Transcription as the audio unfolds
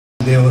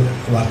தேவ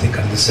வார்த்தை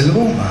கடந்து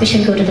செல்வோம். We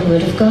shall go to the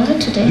word of God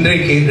today.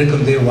 இன்றைக்கு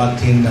இருக்கும் தேவ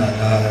வார்த்தையின்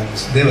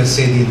தேவ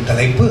செய்தியின்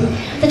தலைப்பு,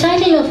 The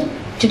title of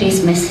today's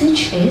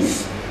message is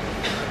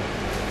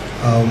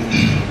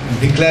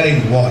declaring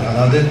war,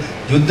 அதாவது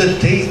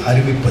யுத்தத்தை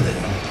அறிவிப்பது.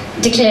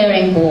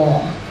 Declaring war.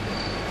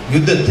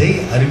 யுத்தத்தை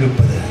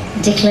அறிவிப்பது.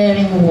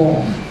 Declaring war.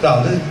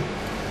 அதாவது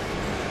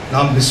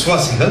நாம்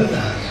விசுவாசிகள்,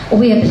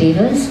 We are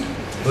believers.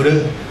 ஒரு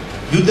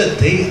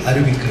யுத்தத்தை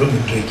அறிவிக்கிறோம்.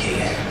 இன்றைக்கு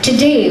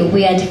Today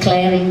we are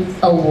declaring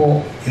a war.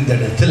 இந்த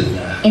இடத்தில்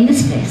In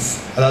this place.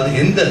 அதாவது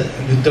எந்த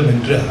யுத்தம்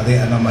என்று அதை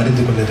நாம்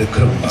அறிந்து கொள்ள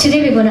இருக்கிறோம். Today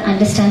we are going to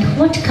understand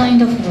what kind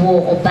of war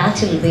or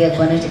battle we are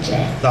going to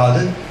declare.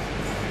 அதாவது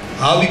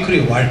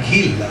ஆவிக்குரிய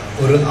வாழ்க்கையில்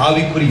ஒரு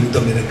ஆவிக்குரிய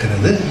யுத்தம்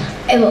இருக்கிறது.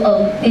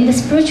 In the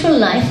spiritual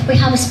life we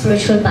have a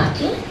spiritual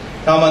battle.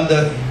 நாம் அந்த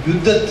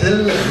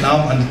யுத்தத்தில்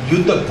நாம் அந்த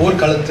யுத்த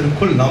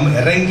போர்க்களத்திற்குள் நாம்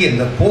இறங்கி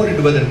அந்த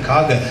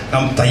போரிடுவதற்காக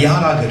நாம்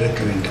தயாராக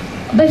இருக்க வேண்டும்.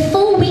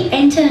 Before we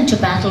enter into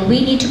battle, we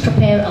need to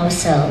prepare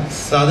ourselves.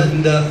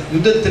 இந்த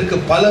யுத்தத்திற்கு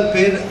பல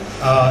பேர்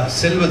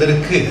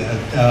செல்வதற்கு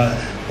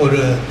ஒரு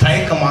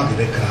தயக்கமாக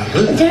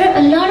இருக்கிறார்கள். There are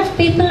a lot of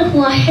people who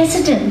are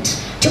hesitant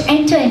to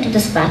enter into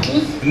this battle.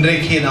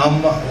 இன்றைக்கு நாம்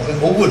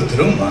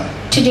ஒவ்வொருத்தரும்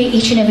Today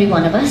each and every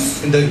one of us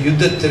இந்த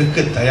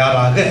யுத்தத்திற்கு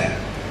தயாராக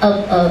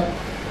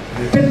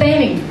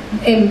preparing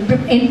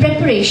in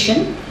preparation.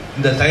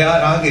 இந்த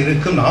தயாராக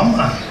இருக்கும் நாம்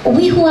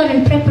We who are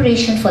in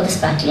preparation for this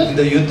battle,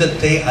 இந்த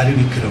யுத்தத்தை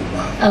அறிவிக்கிறோம்.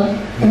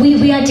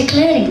 we are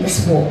declaring this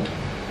war.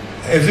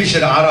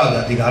 எபேசியர் 6வது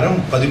அதிகாரம்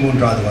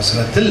 13வது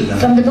வசனத்தில்,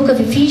 From the book of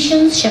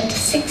Ephesians chapter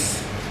 6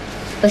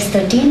 verse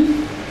 13.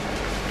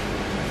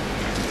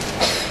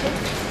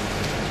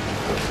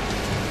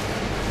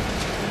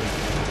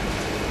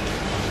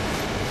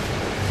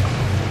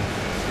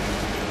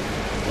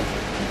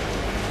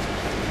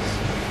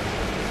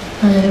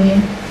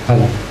 Hallelujah.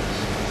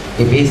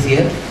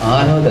 எபேசியர்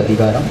 6வது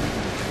அதிகாரம்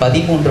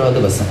 13வது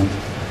வசனம்.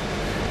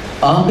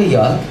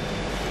 ஆகையால்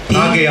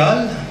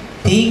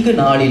தீங்கு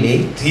நாளிலே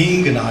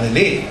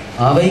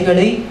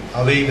அவைகளை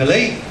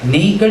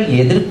நீங்கள்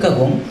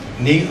எதிர்க்கவும்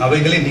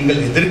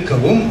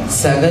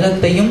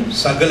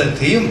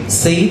சகலத்தையும்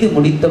செய்து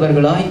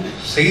முடித்தவர்களாய்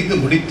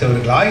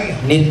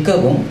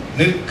நிற்கவும்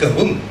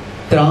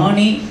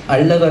திராணி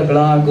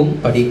உள்ளவர்களாகும்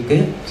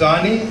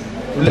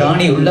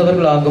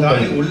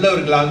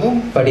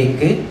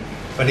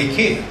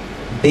படிக்கு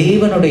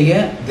தேவனுடைய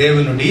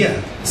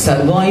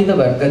சர்வாயுத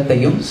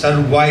வர்க்கத்தையும்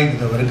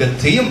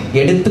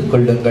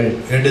எடுத்துக்கொள்ளுங்கள்.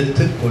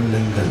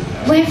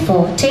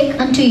 Wherefore take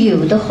unto you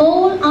the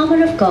whole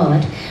armor of God,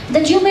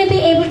 that you may be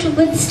able to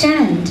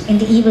withstand in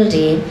the evil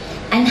day,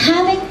 and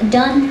having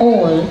done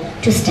all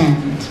to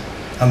stand.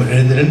 நாம்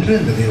எழுந்திருந்து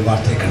இந்த தேவ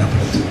வார்த்தையை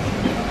கனப்படுத்துவோம்.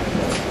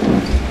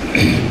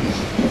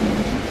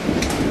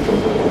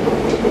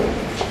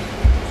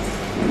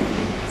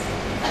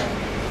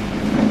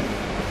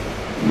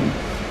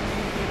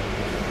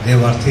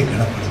 தேவார்த்தையை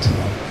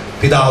கனப்படுத்துவோம்.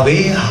 பிதாவே,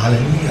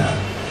 ஹல்லேலூயா.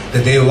 இந்த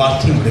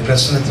தேவார்த்தையை உடைய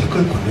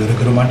பிரசன்னத்திற்குள் கொண்டு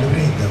வருகிறோம்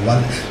ஆண்டவரே. இந்த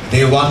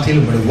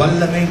தேவார்த்தையில் உடைய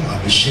வல்லமையும்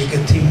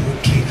அபிஷேகத்தையும்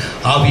ஊற்றி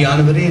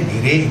ஆவியானவரே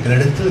நீரே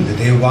எங்களிடத்தில் இந்த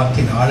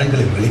தேவார்த்தையின்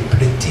ஆழங்களை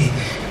வெளிப்படுத்தி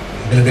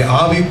எங்களுடைய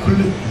ஆவிக்குள்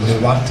உங்களுடைய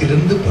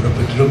வார்த்தையிலிருந்து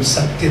புறப்பெற்றோம்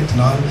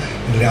சத்தியத்தினால்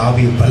எங்களுடைய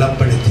ஆவியை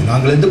பலப்படுத்தி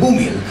நாங்கள் இந்த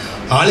பூமியில்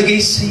ஆளுகை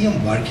செய்யும்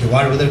வாழ்க்கை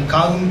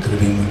வாழ்வதற்காகவும்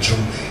கிருபை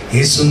மற்றும்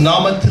இயேசு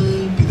நாமத்தில்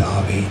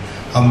பிதாவே,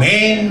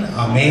 ஆமென்,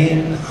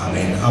 ஆமென்,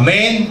 ஆமென்,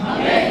 ஆமென்.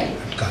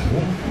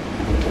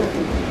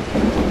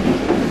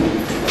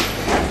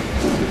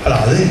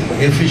 அதாவது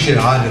எபேசியர்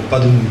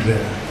 6:13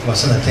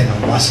 வசனத்தை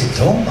நாம்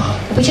வாசித்தோம்.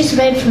 Which is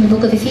read from the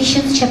book of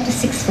Ephesians chapter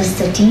 6 verse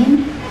 13.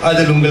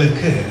 அதில்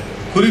உங்களுக்கு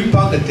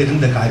குறிப்பாக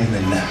தெரிந்த காரியம்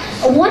என்ன?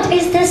 What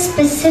is the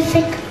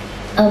specific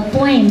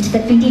point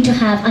that we need to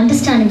have,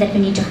 understanding that we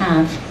need to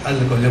have?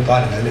 அதுல கொஞ்சம்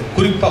பாருங்க. அதுல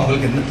குறிப்பா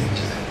உங்களுக்கு என்ன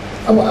தெரிஞ்சது?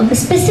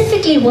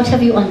 Specifically what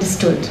have you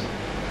understood?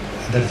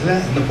 அதத்துல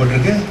என்ன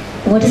போட்டிருக்கு?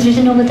 What is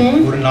written over there?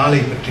 ஒரு நாளை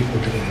பற்றி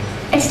போட்டிருக்கு.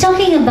 It's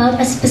talking about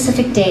a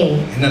specific day.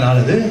 என்ன நாள்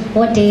அது?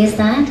 What day is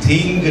that?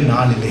 தீங்கு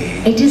நாளிலே.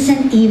 It is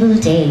an evil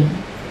day.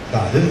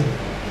 அதாவது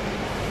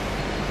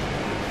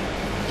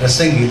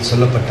பிரசங்கியில்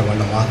சொல்லப்பட்ட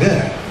வண்ணமாக,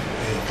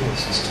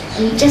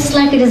 just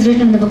like it is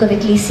written in the book of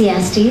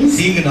Ecclesiastes,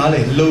 தீங்கு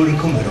நாள்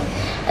எல்லோருக்கும் வரும்.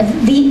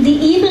 The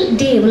evil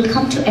day will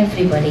come to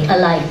everybody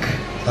alike.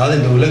 அதாவது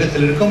இந்த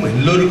உலகத்தில் இருக்கும்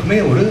எல்லோருக்குமே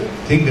ஒரு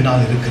தீங்கு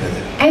நாள் இருக்கிறது.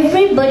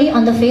 Everybody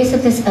on the face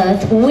of this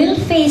earth will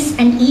face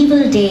an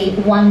evil day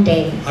one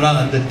day. ஆனால்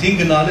அந்த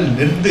தீங்கு நாளில்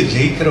நின்று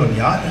ஜெயிக்கிறவன்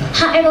யார்?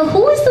 However,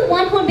 who is the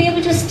one who will be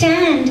able to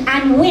stand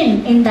and win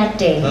in that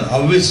day?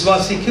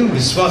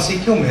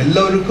 விசுவாசிக்கும்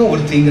எல்லோருக்கும்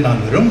ஒரு தீங்கு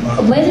நாள் வரும்.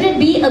 Whether it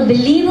be a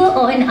believer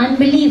or an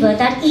unbeliever,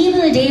 that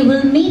evil day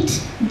will meet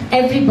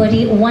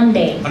everybody one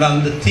day. ஆனால்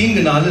அந்த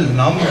தீங்கு நாளில்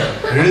நாம்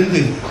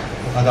எழுந்து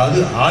அதாவது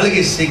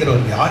ஆளுகை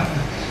செய்கிறவர் யார்?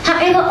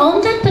 However, on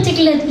that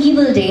particular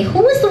evil day,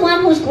 who is the one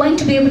who is going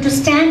to be able to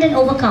stand and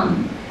overcome?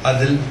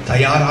 அதில்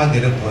தயாராக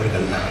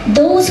இருப்பவர்கள்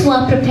those who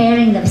are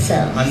preparing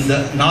themselves, அந்த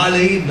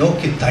நாளை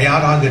நோக்கி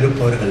தயாராக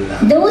இருப்பவர்கள்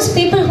those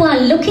people who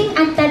are looking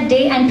at that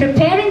day and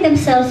preparing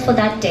themselves for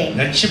that day.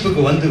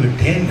 ரட்சிப்புக்கு வந்து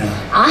விட்டேன்,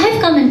 I have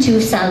come into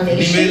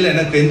salvation, இனிமேல்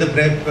எனக்கு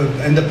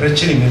எந்த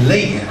பிரச்சனையும்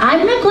இல்லை,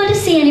 I'm not going to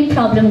see any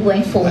problem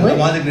going அந்த forward.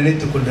 மாதிரி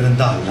நினைத்துக்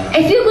கொண்டிருந்தால்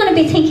If you're going to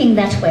be thinking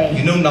that way,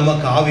 இன்னும்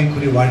நமக்கு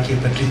ஆவிக்குரிய வாழ்க்கையை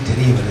பற்றி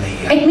தெரியவில்லை.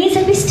 it means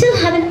that we still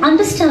haven't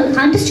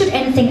understood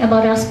anything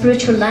about our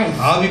spiritual life.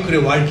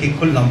 ஆவிக்குரிய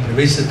வாழ்க்கைக்குள் நாம்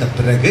பிரவேசித்த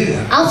பிறகு,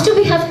 After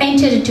we have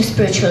entered into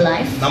spiritual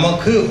life,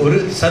 நமக்கு ஒரு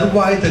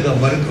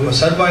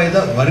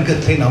சர்வாயுத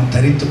வர்க்கத்தை நாம்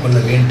தரித்துக் கொள்ள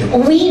வேண்டும்.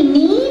 we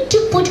need to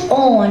put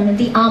on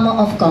the armor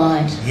of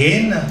God.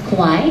 ஏன்?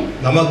 Why?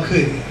 நமக்கு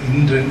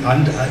இன்று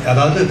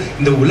அதாவது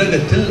இந்த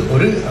உலகத்தில்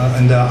ஒரு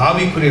இந்த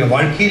ஆவிக்குரிய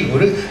வாழ்க்கையில்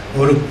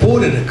ஒரு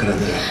போர்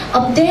இருக்கிறது.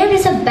 There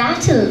is a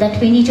battle that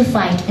we need to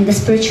fight in the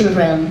spiritual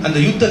realm. அந்த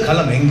யுத்த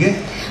களம் எங்கே?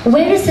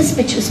 Where is the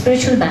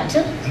spiritual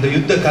battle? அந்த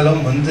யுத்த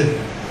களம்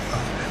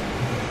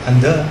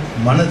அந்த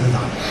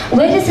மனதுதான்.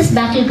 Where is this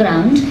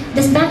battleground?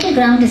 This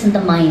battleground is in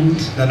the mind.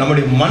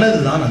 நம்முடைய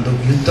மனதுதான் அந்த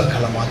யுத்த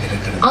களமாக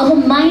இருக்கிறது. Our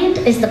mind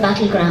is the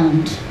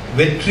battleground.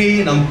 வெற்றியை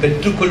நாம்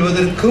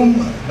பெற்றுக்கொள்வதற்கும்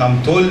நாம்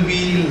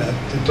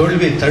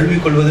தோல்வியை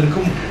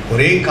தழுவிக்கொள்வதற்கும்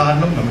ஒரே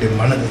காரணம் நம்முடைய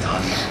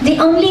மனதுதான். The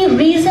only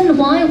reason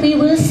why we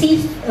will see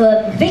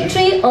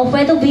victory or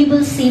whether we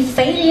will see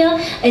failure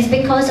is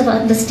because of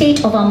the state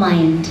of our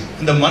mind.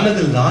 இந்த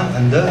மனதில் தான்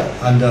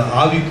அந்த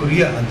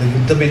ஆவிக்குரிய அந்த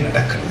யுத்தமே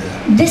நடக்கிறது.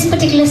 This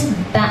particular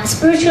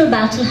spiritual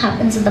battle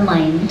happens in the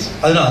mind.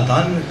 அதனால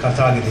தான்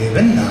கர்த்தராகிய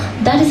தேவன்,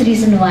 that is the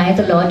reason why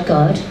the Lord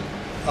God,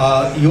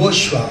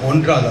 யோசுவா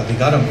 1வது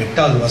அதிகாரம்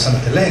 8வது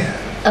வசனத்திலே,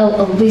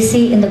 we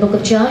see in the book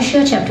of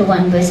Joshua chapter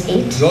 1 verse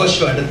 8,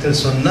 யோசுவா இடத்தில்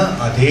சொன்ன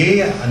அதே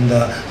அந்த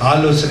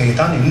ஆலோசனை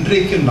தான்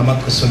இன்றைக்கும்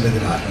நமக்கு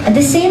சொல்லுகிறார்.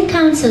 the same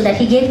counsel that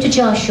he gave to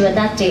Joshua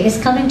that day is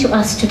coming to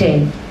us today.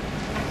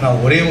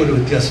 நான் ஒரே ஒரு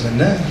வித்தியாசம்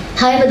என்ன?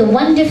 However, the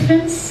one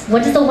difference,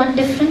 what is the one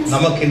difference?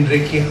 நமக்கு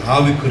இன்றைக்கு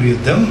ஆவிக்குரிய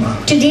யுத்தம்,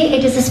 today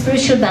it is a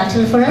spiritual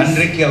battle for us.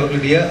 அன்றைக்கு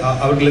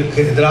அவர்களுக்கு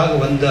எதிராக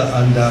வந்த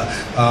அந்த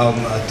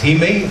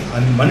தீமை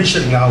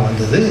மனுஷர்களாக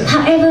வந்தது.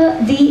 However,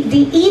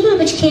 the evil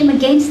which came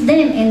against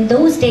them in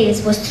those days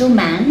was through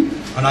man.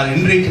 ஆனால்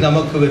இன்றைக்கு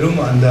நமக்கு வெறும்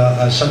அந்த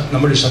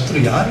நம்முடைய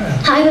சத்துரு யார்?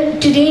 However,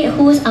 today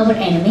who is our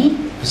enemy?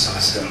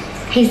 பிசாசு.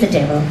 He is the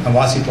devil.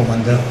 வாசிப்போம்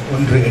அந்த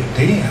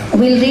 1:8.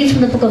 We'll read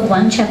from the book of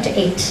 1 chapter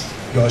 8.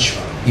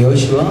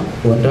 யோசுவா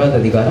 1வது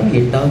அதிகாரம்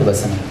 8வது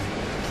வசனம்.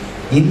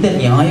 இந்த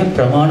நியாய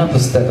பிரமாண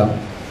புஸ்தகம்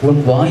உன்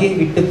வாயை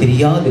விட்டு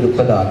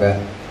பிரியாதிருப்பதாக,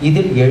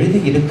 இதில் எழுதி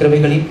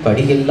இருக்கிறவைகளின்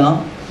படியெல்லாம்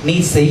நீ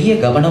செய்ய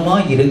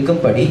கவனமாய்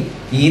இருக்கும்படி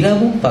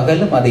இரவும்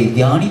பகலும் அதை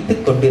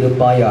தியானித்துக்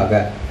கொண்டிருப்பாயாக.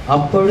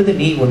 அப்பொழுது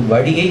நீ உன்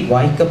வழியை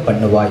வாய்க்க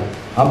பண்ணுவாய்,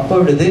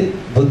 அப்பொழுது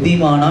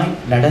புத்திமானாய்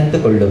நடந்து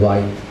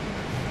கொள்ளுவாய்.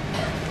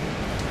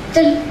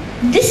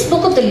 This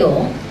book of the law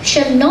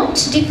shall not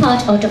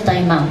depart out of thy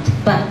mouth,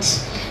 but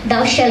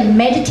thou shalt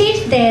meditate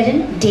therein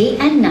day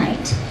and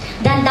night,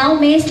 that thou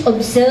mayest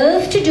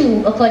observe to do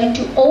according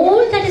to all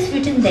that is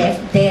written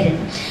therein.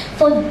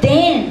 For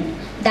then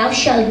thou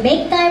shalt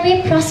make thy way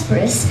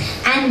prosperous,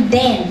 and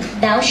then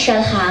thou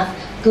shalt have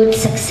good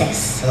success.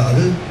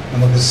 அதாவது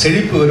நமக்கு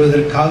செழிப்பு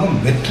வருவதற்காகவும்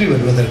வெற்றி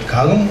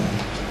வருவதற்காகவும்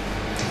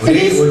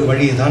ஒரே ஒரு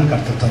வழியை தான்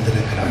கர்த்தர்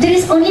தந்திருக்கிறார். There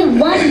is only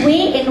one way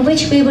in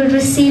which we will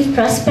receive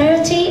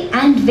prosperity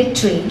and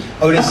victory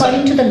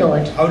according to the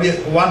Lord. அவருடைய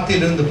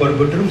வார்த்தையிலிருந்து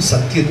புறப்படும்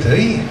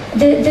சத்தியத்தை,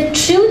 the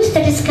truth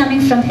that is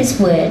coming from his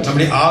word,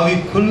 நம்முடைய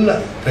ஆவிக்குள்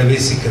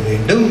பிரவேசிக்க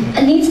வேண்டும்.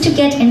 needs to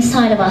get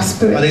inside of our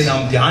spirit. அதை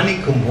நாம்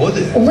தியானிக்கும்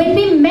போது, when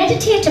we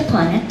meditate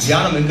upon it,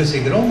 தியானம் எங்க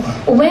செய்கிறோம்?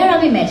 where are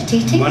we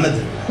meditating?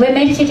 மனதில். We're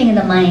meditating in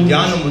the mind.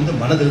 தியானம்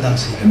மனதில் தான்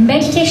செய்கிறோம்.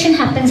 Meditation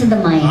happens in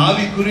the mind.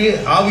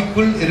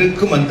 ஆவிக்குள்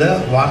இருக்கும் அந்த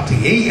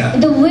வார்த்தையை,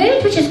 the word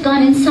which has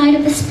gone inside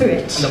of the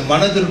spirit, அந்த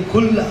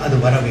மனதிற்குள் அது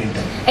வர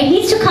வேண்டும். it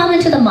needs to come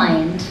into the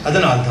mind.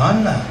 அதனால் தான்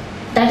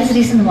that is the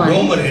reason why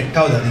ரோமர்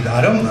 8வது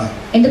அதிகாரம்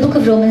in the book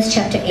of Romans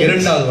chapter 8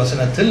 2வது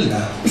வசனத்தில்,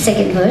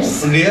 second verse,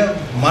 உன்னுடைய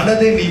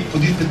மனதை நீ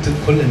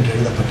புதுப்பித்துக் கொள் என்று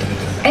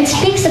எழுதப்பட்டிருக்கிறது. it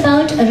speaks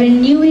about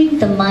renewing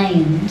the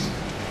mind.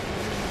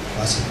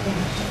 வாசிப்போம்.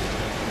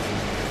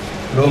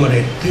 ரோமர்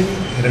 8:2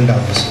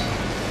 வசனம்.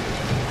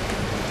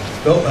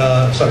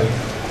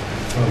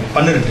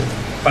 12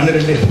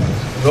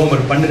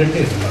 ரோமர்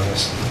 12:2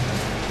 வசனம்.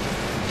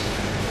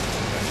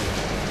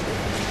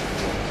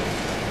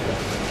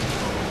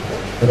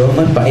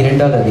 ரோமர்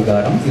 12வது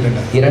அதிகாரம்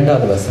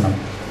 2வது வசனம்.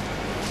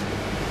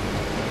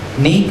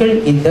 நீங்கள்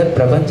இந்த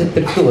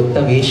பிரபஞ்சத்திற்கு ஒத்த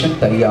வேஷம்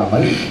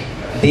தெரியாமல்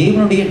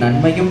தேவனுடைய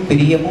நன்மையும்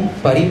பிரியமும்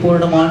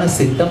பரிபூர்ணமான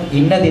சித்தம்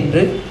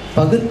இன்னதென்று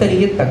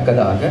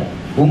பகுத்தறியத்தக்கதாக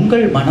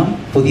உங்கள் மனம்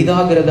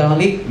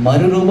புதிதாகிறதாலே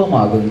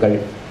மறுரூபமாகுங்கள்.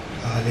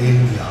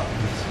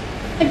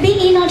 But be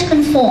ye not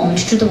conformed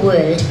to the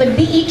world, but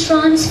be ye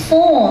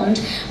transformed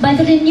by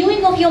the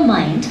renewing of your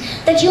mind,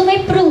 that you may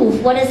prove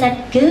what is that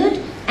good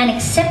and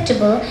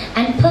acceptable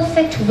and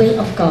perfect will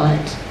of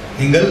God.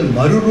 நீங்கள்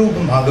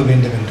மறுரூபமாக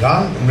வேண்டும்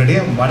என்றால் உங்களுடைய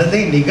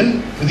மனதை நீங்கள்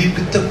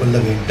புதுப்பித்துக் கொள்ள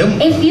வேண்டும்.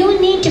 If you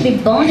need to be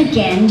born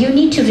again, you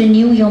need to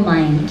renew your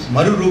mind.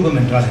 மறுரூபம்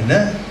என்றால் என்ன?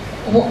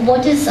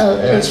 What is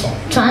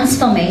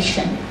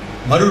transformation?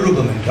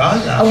 மறுரூபம் என்றால்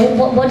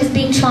what is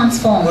being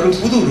transformed? ஒரு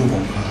புது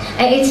ரூபம்.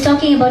 It's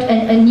talking about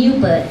a new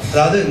birth.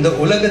 அதாவது இந்த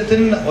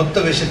உலகத்தின்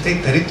ஒத்த வேஷத்தை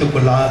தரித்துக்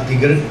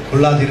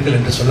கொள்ளாதீர்கள்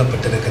என்று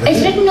சொல்லப்பட்டிருக்கிறது.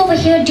 It's written over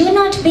here, do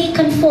not be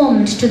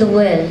conformed to the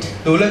world.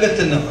 இந்த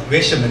உலகத்தின்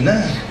வேஷம் என்ன?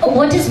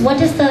 What is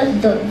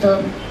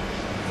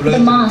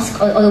the mask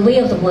or the way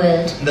of the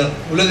world? இந்த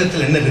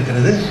உலகத்தில் என்ன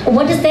இருக்கிறது?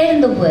 What is there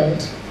in the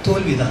world?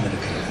 தோல்விதான்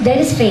இருக்கிறது. There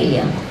is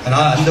failure.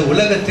 ஆனால் அந்த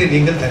உலகத்தை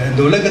நீங்கள்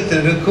இந்த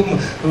உலகத்தில் இருக்கும்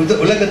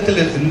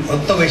உலகத்தில்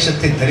ஒத்த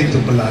வேஷத்தை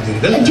தரித்துக்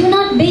கொள்ளாதீர்கள். Do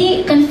not be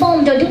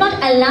conformed or do not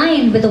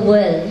align with the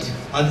world.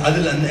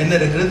 அதில் என்ன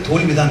இருக்கிறது?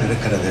 தோல்விதான்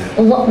இருக்கிறது.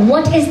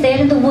 What is there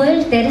in the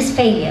world? There is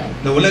failure.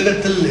 இந்த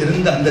உலகத்தில்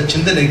இருந்த அந்த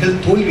சிந்தனைகள்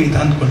தோல்வியை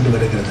தான் கொண்டு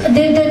வருகிறது.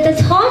 The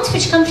thoughts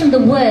which come from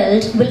the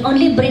world will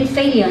only bring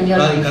failure in your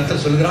life.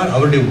 கர்த்தர் சொல்கிறார்,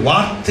 அவருடைய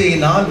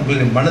வார்த்தையினால்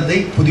உங்களுடைய மனதை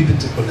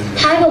புதுப்பித்துக்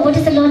கொள்ளுங்கள். However, what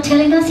is the Lord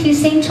telling us? He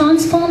is saying,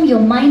 transform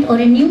your mind or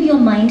renew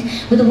your mind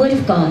with the word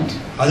of God.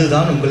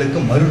 அதுதான் உங்களுக்கு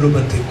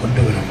மறுரூபத்தை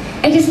கொண்டு வரும்.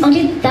 It is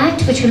only that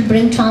which will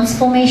bring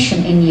transformation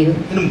in you.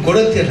 இன்னும்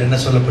கொரிந்தியர் என்ன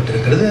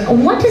சொல்லப்பட்டிருக்கிறது?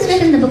 What is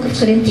written in the book of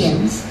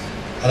Corinthians?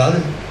 அதாவது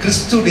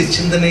கிறிஸ்துவின்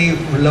சிந்தனை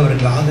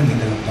உள்ளவர்களாக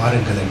நீங்கள்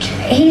மாறுங்கள் என்று.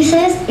 He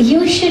says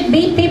you should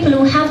be people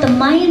who have the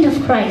mind of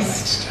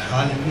Christ.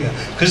 Hallelujah.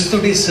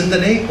 கிறிஸ்துவின்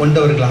சிந்தனை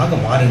கொண்டவர்களாக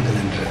மாறுங்கள்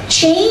என்று.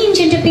 Change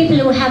into people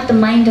who have the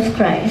mind of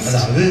Christ.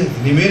 அதாவது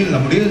இனிமேல்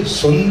நம்முடைய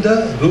சொந்த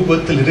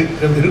ரூபத்தில்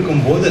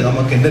இருக்கும்போது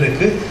நமக்கு என்ன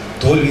இருக்கு?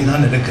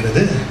 தோல்விதான்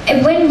இருக்கிறது.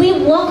 When we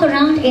walk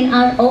around in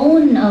our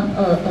own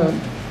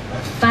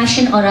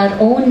fashion or our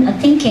own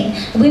thinking,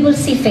 we will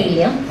see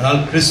failure. ஆனால்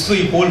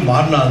கிறிஸ்துவை போல்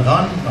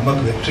மாறினால்தான்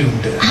நமக்கு வெற்றி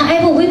உண்டு.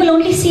 However, we will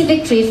only see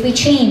victory if we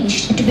change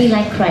to be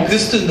like Christ.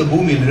 கிறிஸ்து இந்த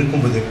பூமியில்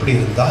இருக்கும்போது எப்படி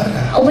இருந்தார்?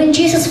 When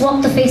Jesus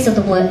walked the face of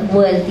the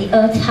world, the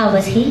earth, how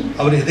was he?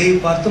 அவர் எதை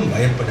பார்த்தும்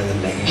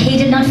பயப்படவில்லை. He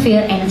did not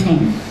fear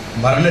anything.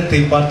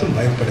 மரணத்தை பார்த்தும்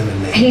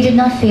பயப்படவில்லை. He did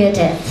not fear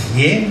death.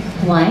 ஏன்?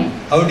 Why?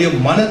 அவருடைய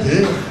மனது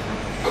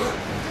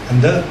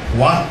அந்த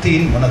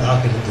வார்த்தையின்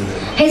மனதாக இருந்தது.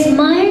 His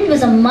mind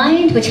was a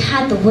mind which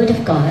had the word of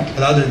God.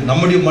 அதாவது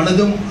நம்முடைய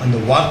மனதும் அந்த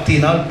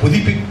வார்த்தையினால்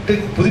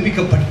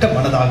புதுப்பிக்கப்பட்ட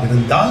மனதாக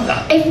இருந்தால்,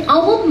 if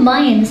our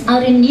minds are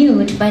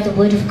renewed by the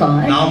word of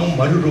God, நாமும்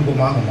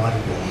மறுரூபமாக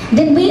மாறுவோம்.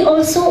 then we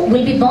also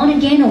will be born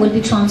again or will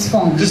be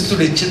transformed.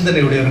 கிறிஸ்துவின்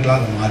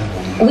சிந்தனையுடையவர்களாக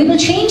மாறுவோம். We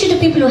will change into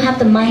people who have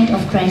the mind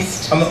of Christ.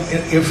 நம்ம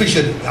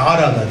எபேசியர்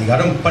 6வது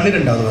அதிகாரம்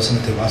 12வது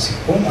வசனத்தை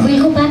வாசிப்போம்.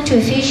 We'll go back to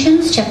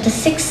Ephesians chapter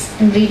 6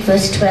 and read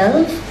verse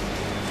 12.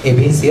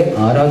 எபேசியர்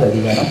 6வது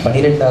அதிகாரம்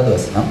 12வது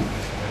வசனம்.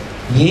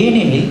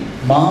 ஏனெனில்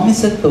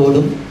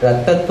மாமிசத்தோடும்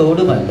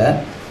இரத்தத்தோடும் அல்ல,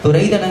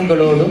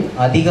 துரைதனங்களோடும்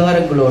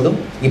அதிகாரங்களோடும்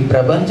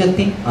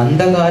இப்பிரபஞ்சத்தின்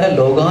அந்தகார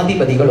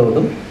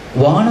லோகாதிபதிகளோடும்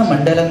வான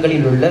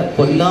மண்டலங்களில் உள்ள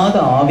பொல்லாத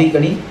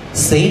ஆவிகளின்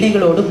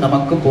சேனைகளோடும்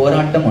நமக்கு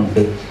போராட்டம்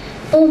உண்டு.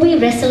 For we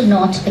wrestle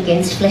not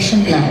against flesh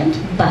and blood,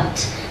 but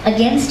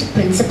against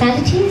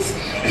principalities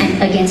and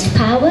against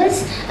powers,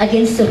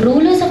 against the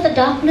rulers of the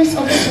darkness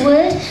of this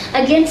world,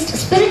 against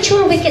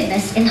spiritual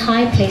wickedness in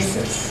high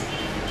places.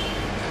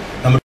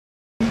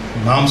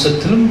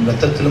 மாம்சத்திலும்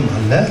இரத்தத்திலும்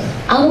அல்ல.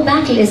 Our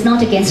battle is not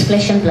against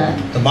flesh and blood.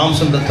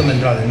 மாம்சம் இரத்தம்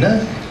என்றால் என்ன?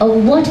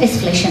 What is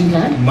flesh and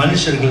blood?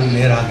 மனுஷர்கள்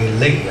நேராக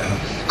இல்லை.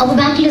 Our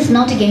battle is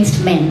not against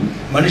men.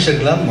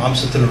 மனுஷர்களாம்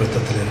மாம்சத்திலும்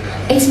இரத்தத்திலும்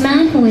இருக்காங்க. It's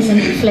man who is in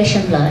flesh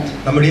and blood.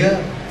 நம்முடைய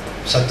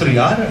சத்துரு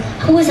யார்?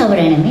 Who is our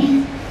enemy?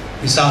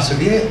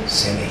 பிசாசுடைய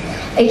சேனை.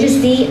 It is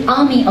the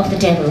army of the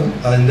devil.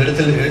 இந்த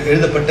இடத்தில்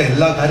எழுதப்பட்ட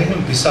எல்லா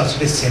காரியங்களும்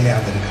பிசாசுடைய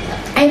சேனையாக இருக்கு.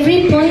 Every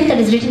point that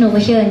is written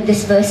over here in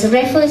this verse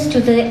refers to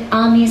the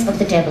armies of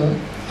the devil.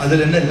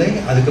 அதில் என்ன இல்லை?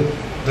 அதுக்கு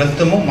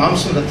இரத்தமோ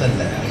மாம்சம் இரத்தம்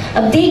இல்லை.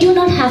 They do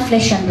not have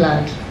flesh and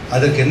blood.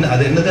 அதுக்கு என்ன?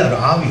 அது என்னது? ஒரு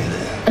ஆவி.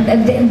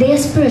 அது they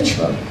are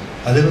spiritual.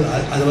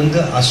 அது வந்து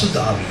அசுத்த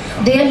ஆவி.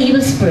 They are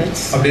evil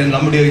spirits. அப்படியே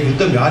நம்முடைய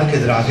யுத்தம் யாருக்கு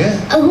எதிராக?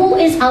 Who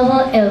is our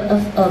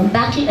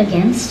battle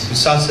against?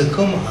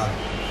 பிசாசுக்கும்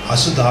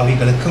அசுத்த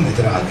ஆவிகளுக்கும்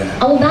எதிராக.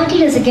 Our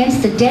battle is against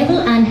the devil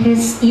and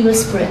his evil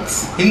spirits.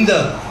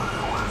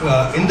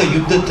 இந்த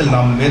யுத்தத்தில்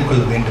நாம்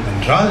மேற்கொள்ள வேண்டும்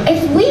என்றால்,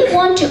 if we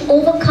want to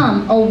overcome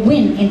or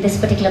win in this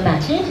particular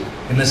battle,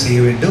 என்ன செய்ய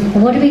வேண்டும்?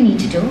 what do we need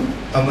to do?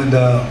 நம்ம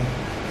இந்த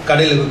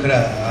கடையில் விற்கிற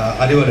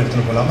அறிவாள்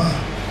எடுத்துட்டு போலாமா?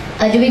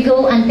 Do we go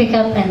and pick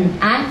up an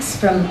axe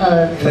from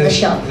the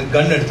shop?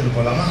 கன் எடுத்துட்டு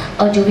போலாமா?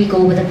 Or do we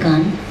go with a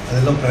gun?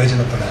 அதெல்லாம்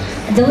பிரயோஜனப்படாது.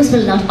 Those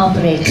will not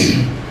operate.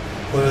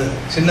 ஒரு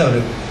சின்ன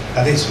ஒரு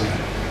கதை சொல்றேன்.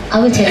 I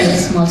will tell you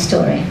a small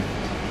story.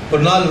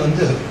 ஒரு நாள்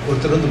வந்து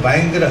ஒருத்தர் வந்து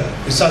பயங்கர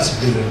பிசாசு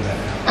பிடியில் இருந்தார்.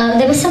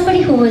 There was somebody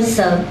who was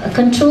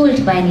controlled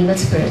by an evil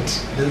spirit.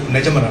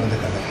 நிஜமா நடந்த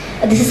கதை.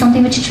 This is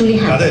something which truly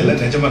happened. கதை இல்ல,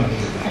 நிஜமா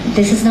நடந்தது.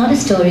 This is not a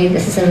story,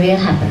 this is a real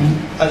happening.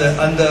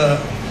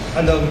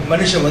 அந்த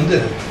மனுஷன் வந்து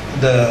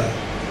இந்த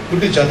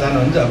குட்டி சாத்தான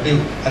வந்து அப்படியே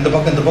அந்த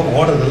பக்கம்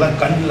ஓடுறதெல்லாம்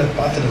கண்ணுல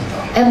பார்த்துட்டு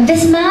இருந்தான்.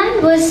 This man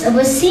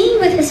was seeing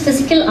with his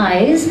physical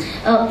eyes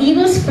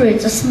evil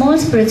spirits or small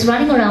spirits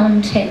running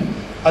around him.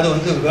 அது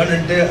வந்து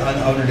வேணும்ட்டு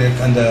அவனுடைய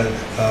அந்த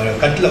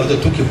கட்டில வந்து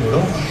தூக்கி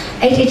போடும்.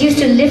 It used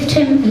to lift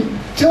him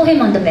throw him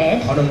on the bed.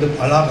 அவன் வந்து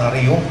அலார்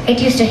நிறையும். It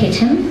used to hit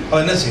him.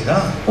 அவன் என்ன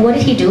செய்தான்? What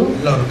did he do?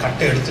 இல்ல ஒரு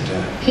கட்டை எடுத்துட்டு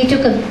He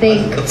took a big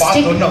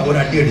stick. ஒரு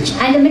அடி அடிச்சான்.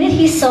 And the minute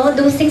he saw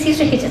those things, he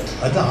used to hit it.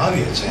 அது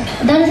ஆவியாச்சு.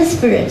 That is a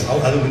spirit.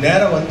 அது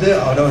நேரா வந்து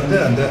அவனை வந்து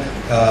அந்த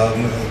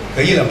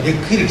கையில அப்படியே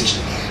கீறிடுச்சு.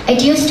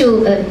 It used to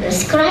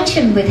scratch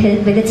him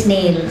with its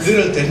nails.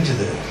 கீறல்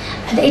தெரிஞ்சது.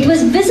 It was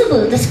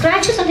visible. The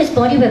scratches on his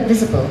body were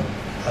visible.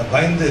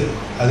 பயந்து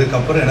அதுக்கு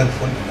அப்புறம் எனக்கு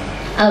ஃபோன் பண்ணாங்க.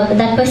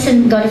 That person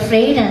got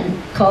afraid and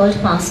called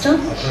pastor.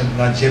 அப்புறம்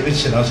நான்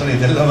ஜெபிச்சேன். நான் சொன்னேன்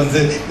இதெல்லாம்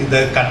வந்து இந்த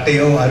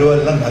கட்டையும்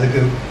அருவெல்லாம்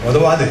அதுக்கு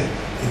உதவாது.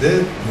 இது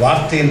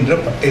வார்த்தைன்ற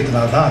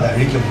பட்டயத்தினால தான் அதை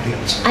அழிக்க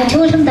முடியும். I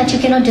told him that you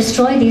cannot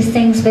destroy these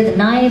things with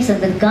knives and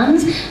with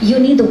guns. You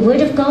need the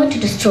word of God to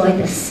destroy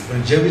this.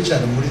 ஜெபிச்சு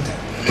அதை முடித்தேன்.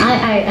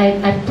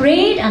 I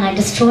prayed and I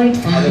destroyed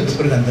that. அதுக்கு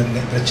பிறகு அந்த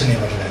பிரச்சனை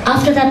வரல.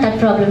 After that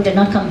problem did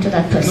not come to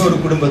that person. இன்னொரு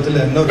குடும்பத்துல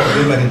இன்னொரு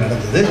அதே மாதிரி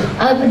நடந்தது.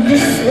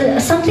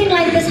 Something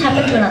like this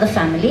happened to another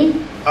family.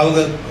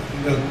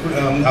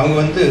 அவங்க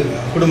வந்து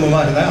குடும்பமா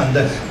இருந்தா அந்த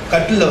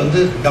கட்டில வந்து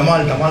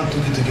டமால்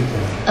தூக்கி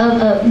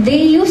போவாங்க. They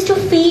used to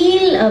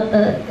feel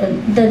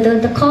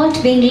the cot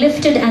being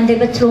lifted and they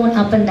were thrown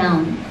up and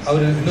down.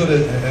 அவர்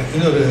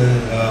இன்னொரு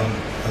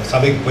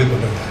சபைக்கு போய்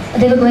கொண்டிருந்தார்.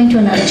 They were going to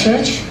another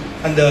church.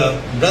 அந்த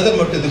பிரதர்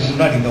மட்டும் இதுக்கு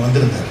முன்னாடி இங்க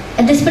வந்திருந்தார்.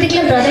 And this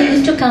particular brother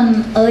used to come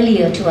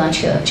earlier to our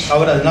church.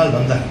 அவர் அதனால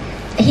வந்தார்.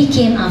 He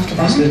came after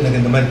that. Pastor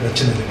எனக்கு இந்த மாதிரி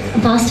பிரச்சனை இருக்கு.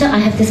 Pastor,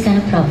 I have this kind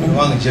of problem.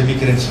 வாங்க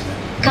ஜெபிக்கிறேன்னு சொன்னார்.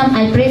 Come,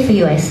 I'll pray for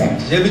you, I said.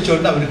 ஜெபிச்ச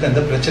உடனே அவருக்கு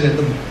அந்த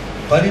பிரச்சனையிலிருந்து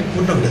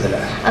பரிபூர்ண விடுதலை.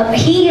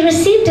 He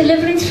received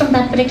deliverance from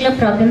that particular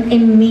problem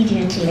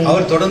immediately.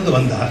 அவர் தொடர்ந்து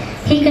வந்தார்.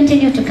 He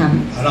continued to come.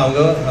 ஆனா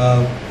அவங்க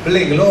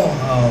பிள்ளைகளும்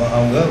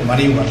அவங்க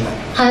மனைவியும் வரல.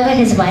 However,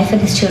 his wife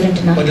and his children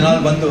did not. கொஞ்ச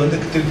நாள் வந்து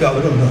திருப்பி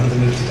அவர்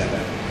வந்து நிறுத்திட்டாங்க.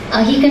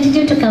 He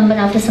continued to come, but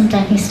after some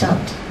time he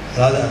stopped.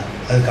 அதாவது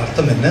அதுக்கு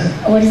அர்த்தம் என்ன?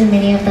 What is the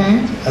meaning of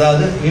that?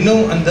 அதாவது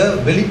இன்னும் அந்த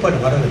வெளிப்பாடு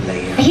வரவில்லை.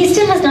 He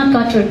still has not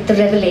got to the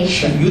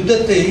revelation.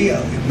 யுத்தத்தை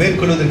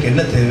மேற்கொள்வதற்கு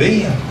என்ன தேவை?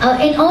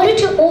 In order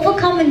to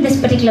overcome in this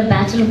particular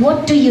battle, what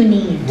do you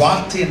need?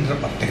 வார்த்தை என்ற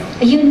பட்டயம்.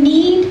 You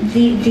need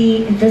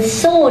the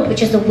sword,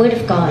 which is the word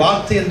of God.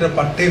 வார்த்தை என்ற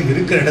பட்டயம்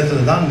இருக்கிற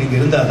இடத்துல தான் நீங்க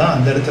இருந்தா தான்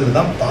அந்த இடத்துல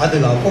தான்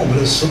பாதுகாப்பு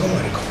உங்களுக்கு சுகமா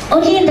இருக்கும்.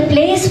 Only in the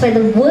place where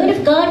the word of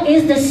God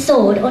is the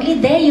sword, only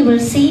there you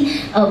will see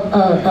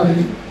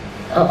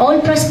all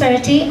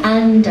prosperity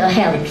and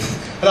health.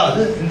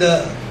 அதாவது இந்த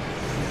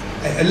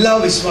எல்லா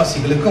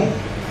விசுவாசிகளுக்கும்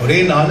ஒரே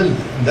நாளில்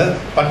இந்த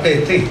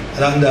பட்டயத்தை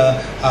அந்த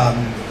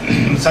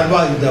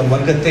சர்வாயுத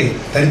வர்க்கத்தை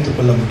தரித்துக்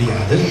கொள்ள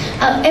முடியாது.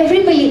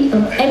 Every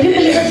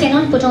believer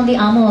cannot put on the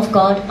armor of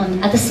God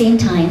at the same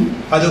time.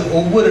 அது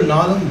ஒவ்வொரு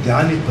நாளும்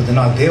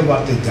தியானிப்பதனால் தேவ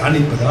வார்த்தை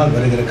தியானிப்பதனால்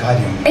வருகிற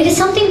காரியம். It is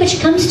something which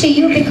comes to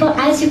you because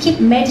as you keep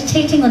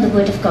meditating on the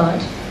word of God.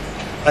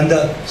 அந்த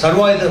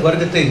சர்வாயுத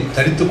வர்க்கத்தை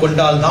தரித்துக்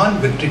கொண்டால் தான்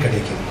வெற்றி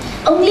கிடைக்கும்.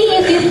 Only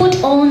if you put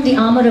on the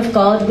armor of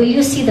God will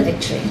you see the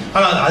victory.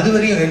 ஆனால்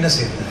அதுவரையும் என்ன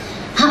செய்யறது?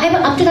 However,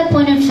 up to that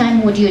point in time,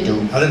 what do you do?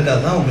 அதற்காக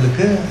தான்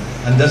உங்களுக்கு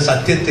அந்த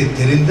சத்தியத்தை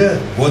தெரிந்த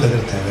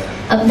போதகர் தேவை.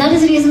 That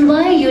is the reason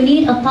why you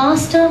need a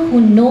pastor who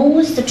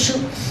knows the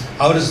truth.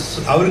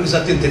 அவருக்கு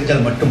சத்தியம்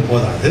தெரிஞ்சால் மட்டும்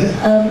போதாது.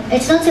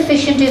 It's not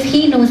sufficient if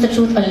he knows the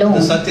truth alone.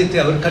 அந்த சத்தியத்தை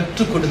அவர்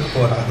கற்றுக் கொடுக்க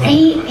போறார்.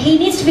 He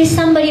needs to be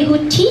somebody who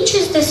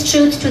teaches this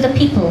truth to the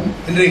people.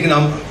 இன்றைக்கு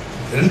நாம்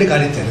ரெண்டு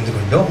காரியத்தை தெரிந்து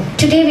கொண்டோம்.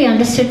 Today we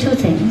understood two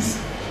things.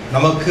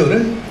 நமக்கு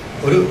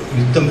ஒரு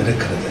யுத்தம்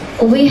இருக்கிறது.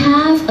 We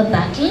have a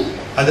battle.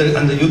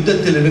 அந்த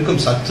யுத்தத்தில் இருக்கும்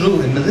சத்ரு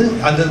என்னது?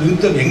 அந்த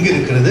யுத்தம் எங்க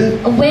இருக்கிறது?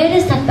 Where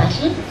is that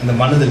battle? அந்த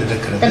மனதில்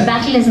இருக்கிறது. The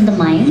battle is in the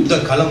mind. யுத்த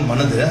களம்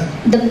மனது.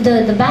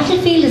 The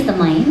battlefield is the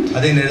mind.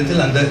 அதே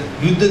நேரத்தில் அந்த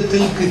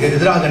யுத்தத்திற்கு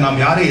எதிராக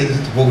நாம் யாரை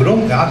எதிர்த்து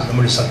போகிறோம்? யார்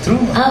நம்முடைய சத்ரு?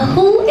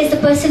 Who is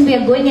the person we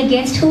are going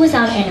against? Who is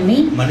our enemy?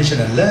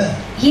 மனுஷன் அல்ல.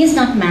 He is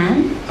not man.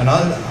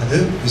 ஆனால் அது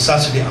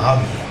பிசாசுடைய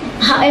ஆவி.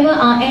 However,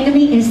 our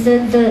enemy is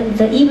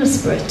the evil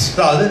spirit.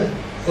 அது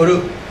ஒரு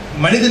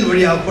மனிதன்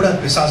வழியாக கூட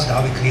பிசாசுடைய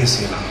ஆவி கிரியை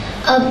செய்யலாம்.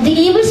 The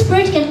evil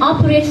spirit can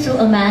operate through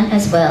a man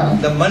as well.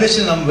 இந்த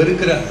மனுஷன் நாம்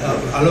வெறுக்கிற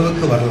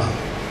அளவுக்கு வரலாம்.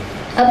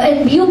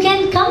 You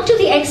can come to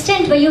the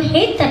extent where you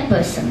hate that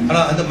person.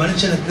 ஆனா அந்த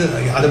மனுஷனுக்கு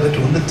அதை பற்றி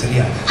ஒன்றும்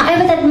தெரியாது.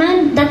 However,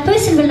 that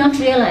person will not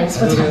realize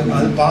what's happening.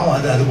 அது பாவம்,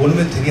 அது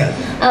ஒண்ணுமே தெரியாது.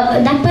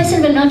 That person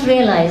will not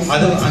realize.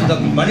 அந்த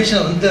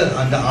மனுஷன் வந்து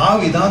அந்த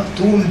ஆவிதான்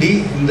தூண்டி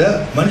இந்த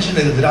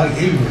மனுஷனுக்கு எதிராக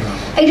ஏவி விடுறான்.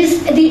 It is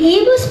the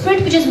evil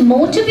spirit which is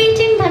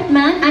motivating that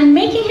man and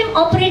making him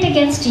operate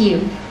against you.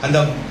 அந்த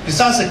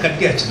பிசாசை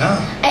கட்டியாச்சுனா,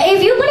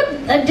 if you want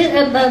to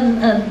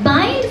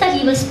bind that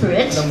evil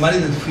spirit, அந்த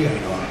மனிதன் ஃப்ரீ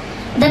ஆயிடுவான்.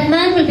 That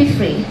man will be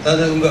free.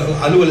 அது உங்க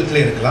அலுவலகத்துல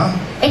இருக்கலாம்.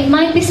 It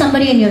might be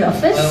somebody in your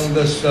office.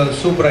 உங்க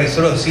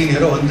சூப்பர்வைசரோ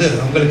சீனியரோ வந்து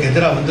உங்களுக்கு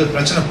எதிரா வந்து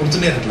பிரச்சனை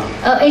கொடுத்துட்டே இருக்கலாம்.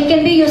 It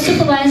can be your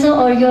supervisor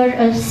or your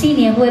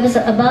senior, whoever is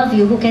above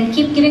you, who can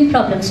keep giving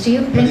problems to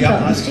you, bring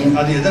problems to you.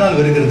 அது எதனால்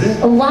வருகிறது?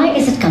 Why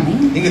is it coming?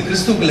 நீங்க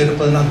கிறிஸ்துவுக்குள்ள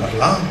இருப்பதனால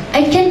வரலாம்.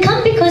 It can come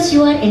because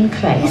you are in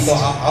Christ.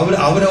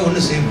 அவரை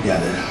ஒண்ணு செய்ய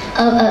முடியாது.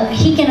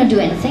 He cannot do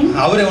anything.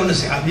 அவரை ஒண்ணு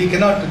we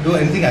cannot do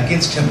anything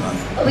against him.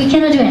 We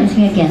cannot do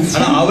anything against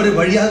him. ஆனா அவர்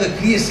வழியாக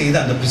கிரியை செய்த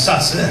அந்த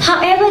பிசாசு,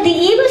 however the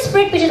evil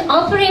spirit which is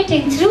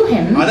operating through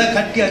him, அத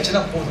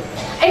கட்டியாச்சுனா போதும்.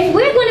 if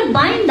we're going to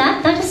bind that,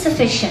 that is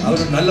sufficient.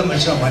 அவர் நல்ல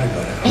மனுஷனா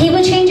மாறிடுவார். He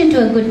will change into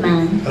a good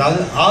man.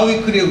 அதாவது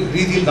ஆவிக்குரிய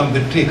ரீதியில் நாம்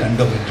வெற்றியை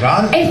கண்டோம்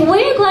என்றால், If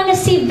we're going to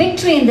see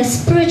victory in the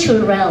spiritual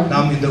realm,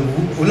 நாம் இந்த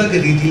உலக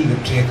ரீதியில்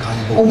வெற்றியை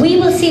காண்போம். we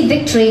will see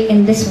victory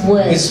in this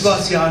world.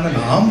 விசுவாசியான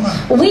நாம்,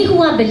 We who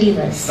are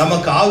believers,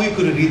 நமக்கு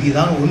ஆவிக்குரிய ரீதி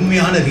தான்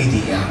உண்மையான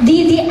ரீதி.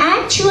 the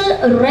actual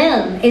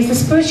realm is the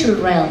spiritual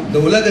realm. இந்த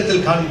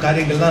உலகத்தில் காணும்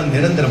காரியங்கள் தான்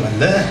நிரந்தரம்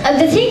அல்ல.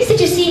 The things that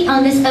you see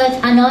on this earth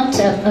are not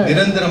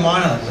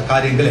நிரந்தரமான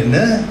காரியங்கள் என்ன?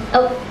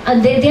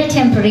 they are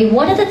temporary.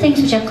 What are the things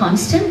which are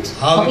constant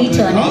or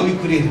eternal?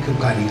 ஆவிக்குரிய இருக்கும்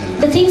காரியங்கள்,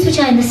 The things which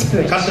are in the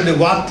spirit, கர்த்தருடைய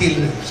வார்த்தையில்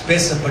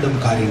பேசப்படும்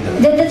காரியங்கள்,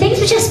 the things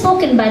which are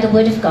spoken by the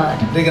word of God.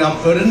 இன்னைக்கு நாம்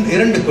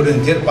 2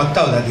 கொரிந்தியர்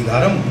 10வது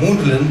அதிகாரம்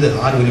 3 லிருந்து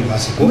 6 வரை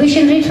வாசிப்போம். We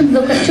shall read from the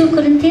book of 2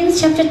 Corinthians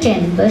chapter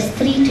 10 verse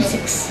 3 to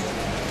 6.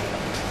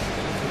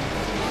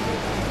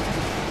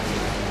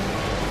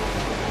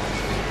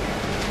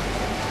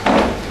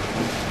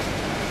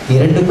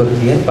 2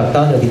 கொரிந்தியர்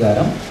 10வது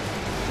அதிகாரம்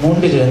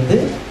 3லிருந்து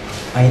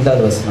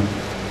 5வது வசனம்.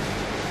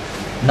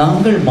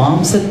 நாங்கள்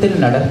மாம்சத்தில்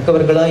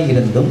நடக்கவர்களாய்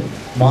இருந்தும்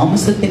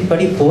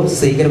மாம்சத்தின்படி போர்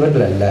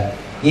செய்கிறவர்கள் அல்ல.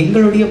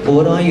 எங்களுடைய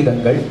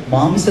போராயுதங்கள்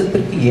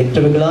மாம்சத்திற்கு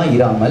ஏற்றவர்களாய்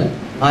இராமல்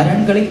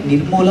அரண்களை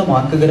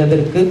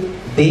நிர்மூலமாக்குகிறதற்கு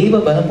தேவ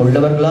பலம்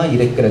உள்ளவர்களாய்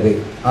இருக்கிறது.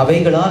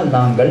 அவைகளால்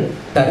நாங்கள்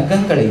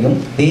தர்க்கங்களையும்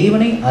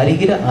தேவனை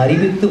அறிகிற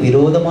அறிவுக்கு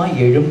விரோதமாய்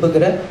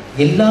எழும்புகிற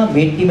எல்லா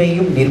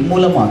மேட்டிமையும்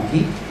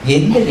நிர்மூலமாக்கி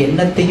எந்த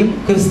எண்ணத்தையும்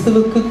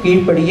கிறிஸ்துவுக்கு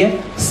கீழ்ப்படிய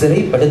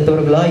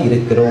சிறைப்படுத்தவர்களாய்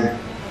இருக்கிறோம்.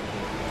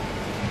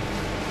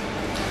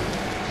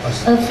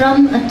 From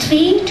 3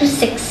 to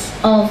 6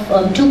 of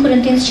 2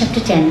 Corinthians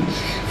chapter 10.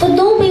 For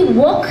though we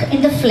walk in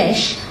the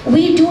flesh,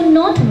 we do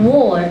not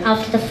war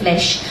after the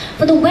flesh.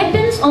 For the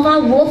weapons of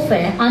our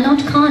warfare are not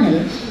carnal,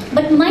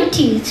 but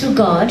mighty through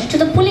God to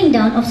the pulling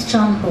down of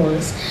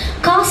strongholds,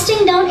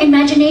 casting down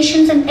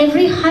imaginations and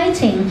every high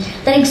thing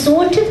that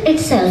exalteth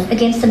itself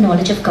against the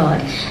knowledge of God,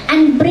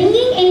 and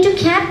bringing into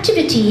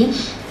captivity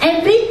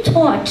every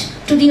thought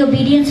to the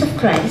obedience of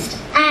Christ,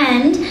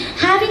 and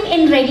having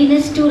in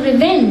readiness to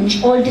revenge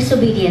all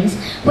disobedience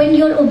when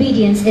your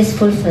obedience is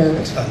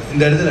fulfilled.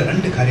 இந்த இடத்துல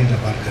 2 காரியங்களை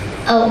பார்க்கிறோம்.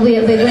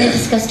 We're going to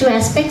discuss 2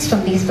 aspects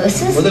from these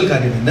verses. முதல்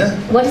காரியம் என்ன?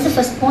 What is the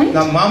first point?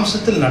 நாம்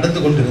மாம்சத்தில்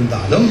நடந்து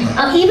கொண்டிருந்தாலும்,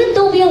 even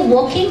though we are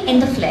walking in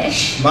the flesh,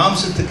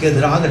 மாம்சத்துக்கு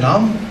எதிராக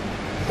நாம்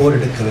போர்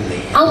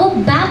எடுக்கவில்லை. Our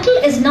battle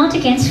is not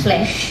against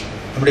flesh.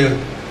 நம்முடைய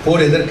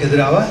போர்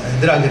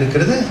எதிராக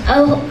இருக்கிறது.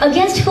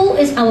 Against who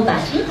is our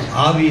battle?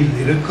 ஆவியில்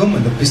இருக்கும்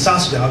அந்த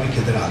பிசாசு ஆவிக்கு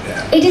எதிராக.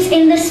 It is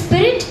in the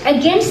spirit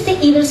against the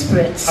evil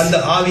spirits. அந்த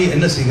ஆவி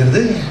என்ன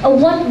செய்கிறது?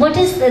 What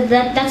is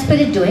that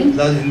spirit doing?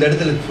 அதாவது இந்த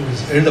இடத்துல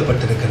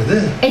எழுதப்பட்டிருக்கிறது.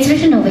 It's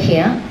written over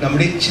here.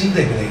 நம்முடைய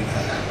சிந்தைகளை,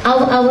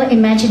 our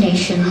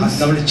imaginations,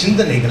 நம்முடைய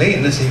சிந்தனைகளை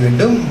என்ன செய்ய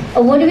வேண்டும்?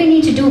 What do we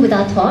need to do with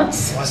our thoughts?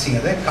 வாசிங்க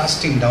அதை.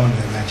 casting down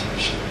your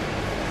imagination.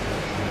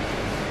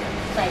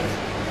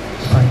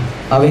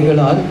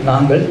 அவைகளால்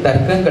நாங்கள்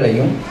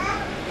தர்க்கங்களையும்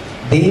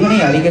தேவனை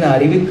அறிகிற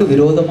அறிவுக்கு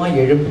விரோதமாய்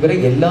எழுப்புகிற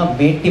எல்லா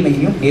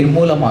மேட்டிமையும்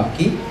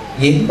நிர்மூலமாக்கி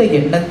எந்த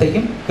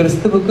எண்ணத்தையும்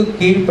கிறிஸ்துவுக்கு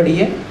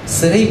கீழ்ப்படிய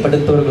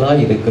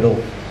சிறைப்படுத்துவர்களாய் இருக்கிறோம்.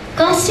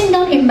 Casting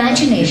down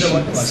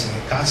imaginations.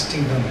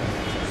 casting down.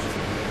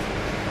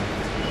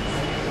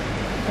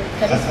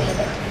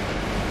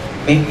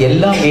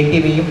 எல்லா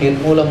மேட்டிமையும்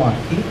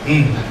நிர்மூலமாக்கி,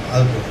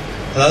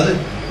 அதாவது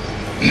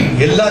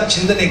எல்லா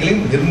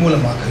சிந்தனைகளையும்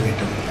நிர்மூலமாக்க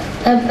வேண்டும்.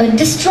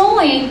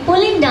 Destroying,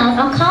 pulling down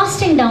or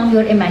casting down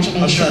your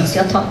imaginations,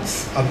 your thoughts.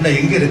 அப்படினா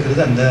எங்க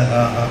இருக்குது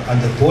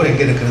அந்த போர்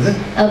எங்க இருக்குது?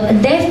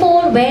 Therefore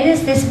where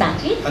is this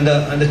battle?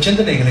 அந்த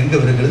சிந்தனைகள் எங்க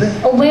வருகிறது?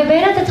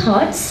 Where are the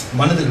thoughts?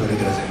 மனதில்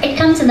வருகிறது. It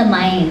comes in the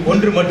mind.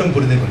 ஒன்று மட்டும்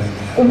புரிந்து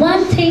கொள்ளுங்கள்.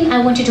 One thing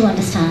I want you to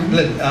understand.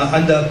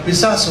 அந்த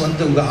பிசாசு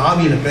வந்து உங்க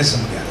ஆவியில பேச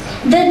முடியாது.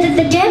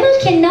 The devil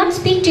cannot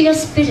speak to your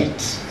spirit.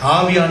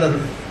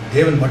 ஆவியானவர்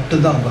தேவன்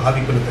மட்டும் தான் உங்க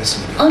ஆவிக்குள்ள பேச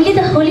முடியும். Only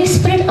the Holy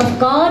Spirit of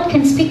God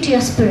can speak to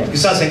your spirit.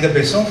 பிசாசு எங்க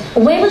பேசும்?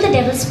 Where will the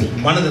devil speak?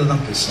 மனதில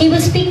தான் பேசும். He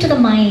will speak to the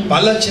mind.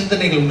 பல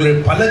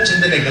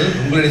சிந்தனைகள்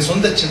உங்களுடைய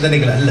சொந்த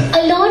சிந்தனைகள் அல்ல.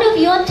 A lot of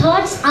your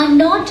thoughts are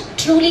not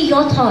truly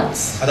your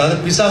thoughts. அதாவது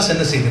பிசாசு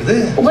என்ன செய்கிறது?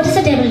 What is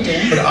the devil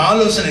doing? ஒரு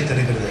ஆலோசனை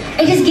தருகிறது.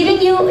 It is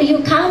giving you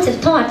counsel,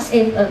 thoughts,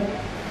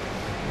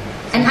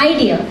 an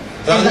idea.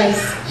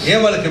 Advice.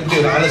 ஏவாளுக்கு எப்படி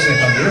ஒரு ஆலோசனை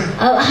தந்தது?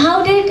 How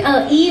did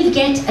Eve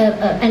get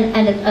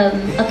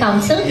a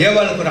counsel?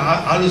 ஏவாளுக்கு ஒரு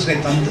ஆலோசனை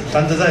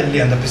தந்ததா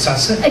இல்லையா அந்த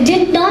பிசாசு?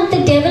 Did not the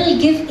devil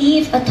give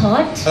Eve a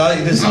thought?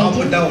 இது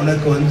சாப்பிட்டா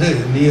உனக்கு வந்து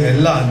நீ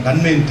எல்லா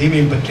நன்மையும்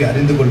தீமையும் பற்றி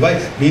அறிந்து கொள்வாய்,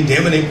 நீ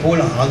தேவனை போல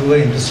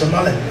ஆகுவாய் என்று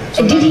சொன்னானே.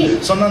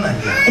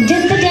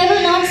 Did the devil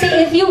not say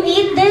if you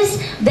eat this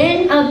then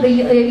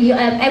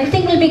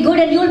everything will be good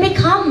and you will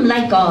become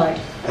like God?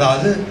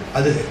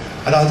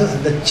 அதாவது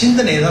அந்த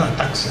சிந்தனை தான்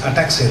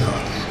அட்டாக்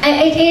செய்யறான்.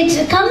 It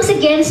comes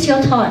against your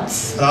thoughts.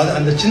 அதாவது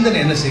அந்த சிந்தனை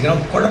என்ன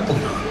செய்யறான்?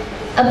 குழப்புகிறான்.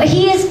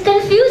 He is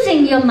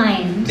confusing your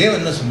mind. தேவன்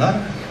என்ன சொன்னார்?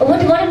 What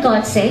did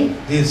God say?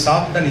 நீ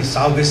சாப்பிட்டா நீ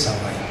சாவே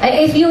சாவாய்.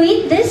 If you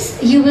eat this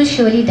you will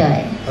surely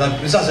die. அதான்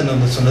பிசாசு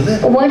என்ன சொன்னது?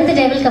 What did the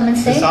devil come and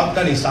say?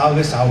 சாப்பிட்டா நீ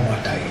சாவே சாவ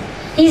மாட்டாய்.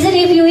 He said,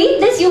 if you eat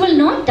this, you will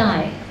not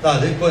die.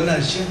 அது இப்போ என்ன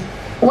ஆச்சு?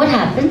 What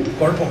happened?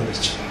 குழப்பம்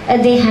வந்துருச்சு.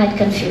 They had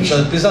confusion.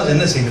 பிசாசு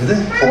என்ன செய்கிறது?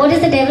 What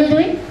is the devil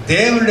doing?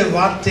 தேவனுடைய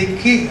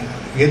வார்த்தைக்கு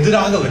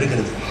எதிராக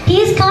வருகிறது. He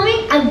is coming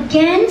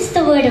against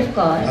the word of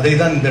God. அதை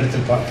தான் இந்த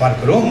இடத்தில்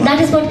பார்க்கிறோம்.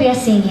 That is what we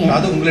are seeing here.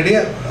 அது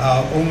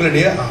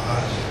உங்களுடைய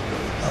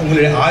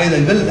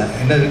ஆயுதங்கள்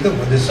என்ன இருக்கு?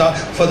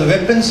 For the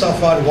weapons of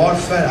our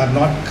warfare are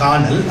not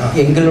carnal.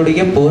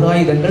 எங்களுடைய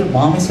போராயுதங்கள்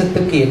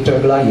மாம்சத்துக்கு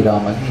ஏற்றவர்களாய்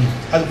இராமல்,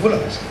 அது போல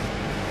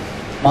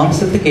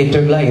மாம்சத்துக்கு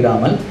ஏற்றவர்களாய்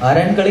இராமல்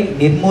அரண்களை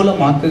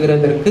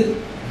நிர்மூலமாக்குகிறதற்கு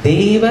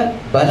தேவ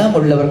பலம்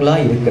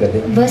உள்ளவர்களாய் இருக்கிறது.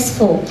 Verse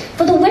 4.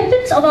 For the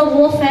weapons of our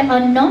warfare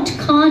are not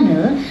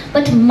carnal,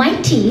 but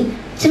mighty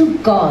through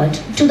God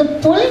to the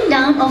pulling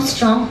down of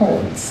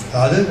strongholds.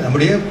 அது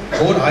நம்முடைய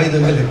போர்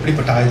ஆயுதங்கள்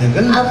எப்படிப்பட்ட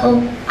ஆயுதங்கள்?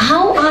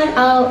 How are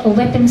our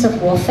weapons of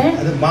warfare?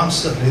 அது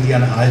மாம்ச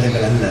ரீதியான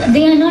ஆயுதங்கள் அல்ல.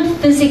 They are not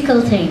physical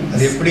things.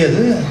 அது எப்படி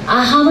அது?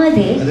 How are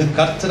they? அது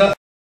கர்த்தர்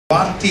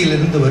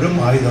வார்த்தையிலிருந்து வரும்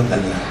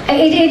ஆயுதங்கள்.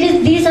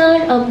 These are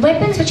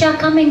weapons which are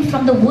coming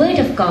from the word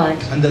of God.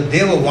 அந்த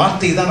தேவ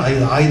வார்த்தை தான்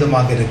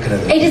ஆயுதமாக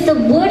இருக்கிறது. It is the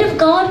word of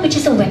God which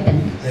is a weapon.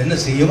 என்ன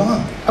செய்யுமா?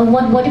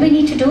 What do we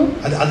need to do?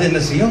 அது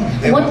என்ன செய்யும்?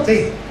 தேவ வார்த்தை.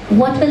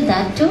 What will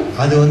that do?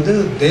 அது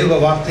தேவ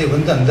வார்த்தை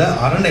அந்த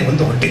அரனை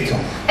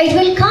ஒட்டிக்கும். It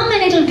will come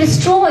and it will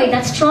destroy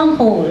that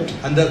stronghold.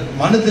 அந்த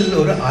மனதில்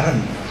ஒரு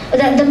அரண்.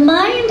 The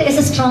mind is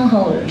a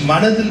stronghold.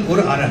 மனதில்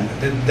ஒரு அரண்.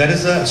 There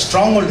is a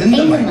stronghold in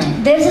the mind.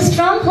 There is a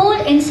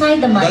stronghold inside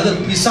the mind. அது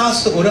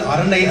பிசாசு ஒரு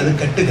அரணை அது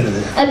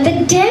கட்டுகிறது. The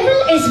devil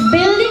is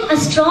building a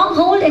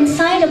stronghold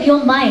inside of your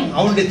mind.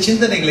 அவனுடைய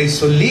சிந்தனைகளை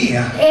சொல்லி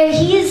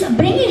he is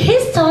bringing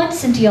his thoughts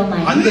into your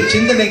mind. அந்த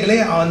சிந்தனைகளை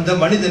அந்த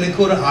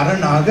மனிதனுக்கு ஒரு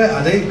அரணாக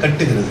அதை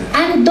கட்டுகிறது.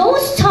 And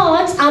those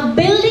thoughts are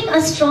building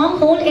a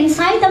stronghold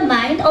inside the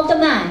mind of the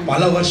man.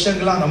 பல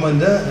வருஷங்களா நம்ம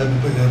இந்த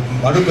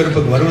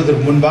மறுபிறப்புக்கு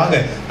வருவதற்கு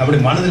முன்பாக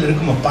நம்முடைய மனதில்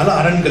இருக்கும் பல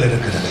அரண்கள்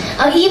இருக்கிறது.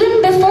 Even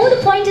before the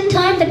point in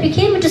time that we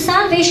came into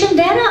salvation,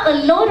 there are a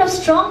lot of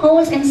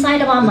strongholds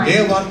inside of our mind.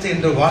 தேவ வார்த்தை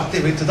என்ற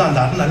வார்த்தை வைத்து தான்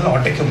அந்த அரண் எல்லாம்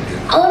உடைக்க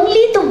முடியும்.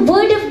 Only the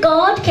word of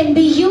God can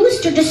be used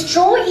to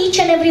destroy each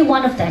and every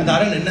one of them. அந்த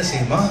அரண் என்ன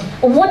செய்யுமா?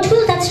 What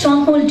will that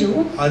stronghold do?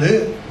 அது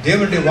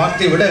தேவனுடைய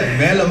வார்த்தையை விட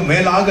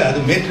மேலாக அது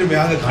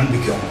மேன்மையாக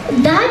காண்பிக்கும்.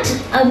 That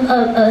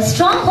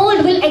stronghold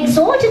will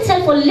exalt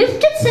itself or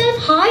lift itself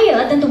higher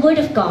than the word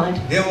of God.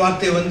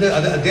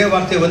 தேவ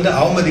வார்த்தை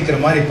அவமதிக்கிற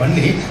மாதிரி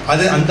பண்ணி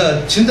அது அந்த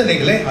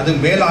சிந்தனைகளை அது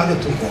மேலாக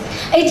தூக்கும்.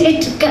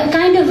 It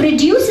kind of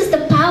reduces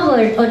the power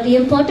or the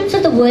importance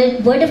of the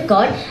word of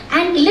God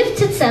and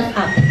lifts itself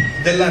up.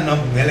 இதெல்லாம்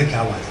நம்ம வேலைக்கு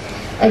ஆகாது.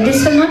 This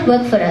will not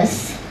work for us.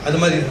 அது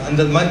மாதிரி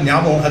அந்த மாதிரி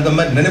ஞாபகம் அந்த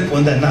மாதிரி நினைப்பு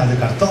என்ன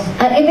அதுக்கு அர்த்தம்?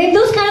 If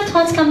those kind of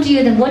thoughts come to you,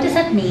 then what does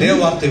that mean? தேவ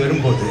வார்த்தை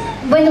வரும்போது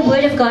when the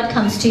word of God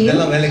comes to you,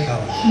 இதெல்லாம் வேலைக்கு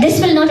ஆகாது. this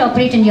will not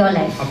operate in your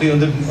life. அப்படி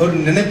ஒரு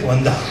நினைப்பு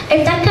வந்தா,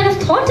 if that kind of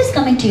thought is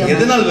coming to you,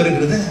 எதனால்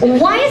வருகிறது?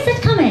 why is that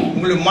coming?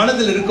 உங்களுடைய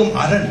மனதில் இருக்கும்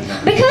அரண்,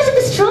 because of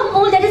the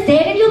stronghold that is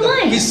there in your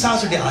mind.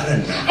 பிசாசுடைய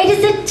அரண், it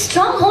is the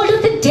stronghold of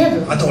the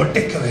devil. அது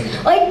ஒட்டேக்க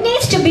வேண்டும். it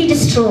needs to be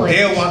destroyed.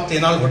 தேவ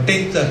வார்த்தையினால்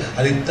ஒட்டேத்த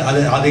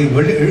அதை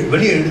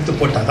வெளியே எடுத்து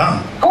போட்டாதான்,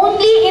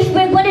 only if we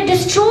are going to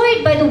destroy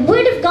it by the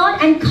word of God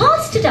and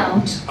cast it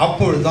out,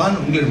 அப்பொழுதுதான்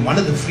உங்கள்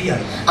மனது ஃப்ரீயா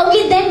இருக்கும்.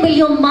 only then will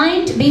your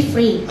mind be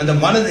free. அந்த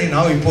மனதை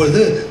நாம்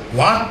இப்பொழுது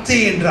வார்த்தை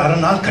என்ற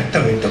அரணால் கட்ட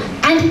வேண்டும்.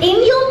 and in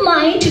your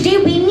mind today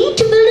we need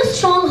to build a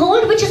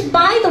stronghold which is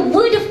by the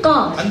word of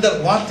God. அந்த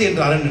வார்த்தை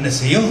என்ற அரண் என்ன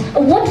செய்யும்?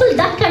 what will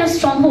that kind of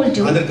stronghold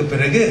do? அதற்கு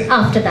பிறகு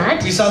after that,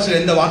 பிசாசு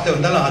எந்த வார்த்தை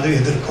வந்தாலும் அது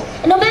எதிர்க்கும்.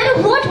 no matter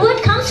what word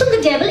comes from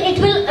the devil, it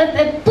will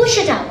push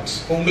it out.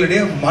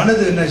 உங்களுடைய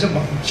மனது என்ன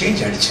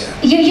சேஞ்ச் ஆயிடுச்சு.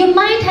 your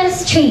mind has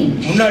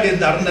changed. முன்னாடி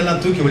இருந்த அரண்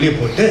எல்லாம் தூக்கி வெளியே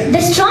போட்டு,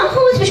 the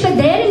strongholds which were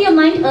there in your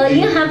mind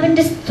earlier have been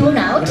thrown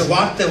out. அந்த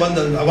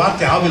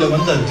வார்த்தை ஆவில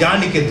வந்து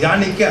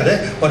தியானிக்க அதை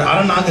ஒரு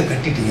அரணாக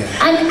கட்டிட்டீங்க.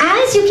 and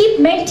as you keep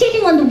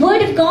meditating on the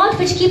word of God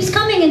which keeps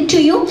coming into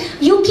you,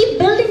 you keep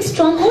building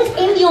strongholds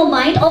in your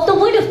mind of the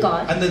word of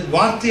God. அந்த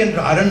வார்த்தை என்ற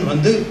அரண்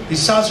வந்து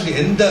பிசாசுடைய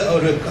எந்த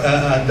ஒரு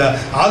அந்த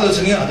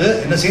ஆலோசனையும் அது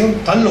என்ன செய்யும்?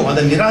 தள்ளும்,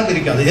 அதை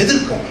நிராகரிக்கும், அதை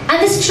எதிர்க்கும். and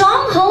the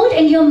stronghold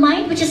in your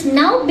mind which is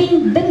now been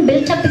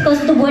built up because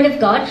of the word of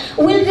God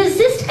will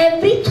resist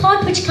every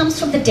thought which comes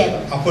from the devil.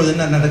 அப்பொழுது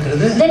என்ன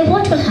நடக்கிறது? then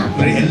what will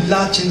happen?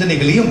 எல்லா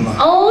சிந்தனைகளையும்,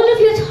 all of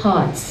your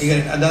thoughts,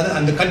 அதாவது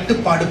அந்த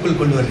கட்டுப்பாடுக்குள்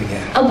கொண்டு வர்றீங்க.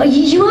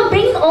 you are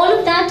bringing all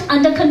of that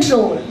under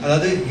control.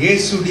 அதாவது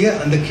இயேசுடைய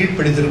அந்த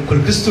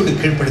கீழ்ப்படிதலுக்குள், கிறிஸ்துவுடைய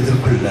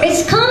கீழ்ப்படிதலுக்குள்,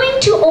 it's coming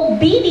to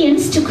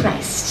obedience to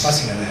Christ.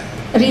 வாசிங்க.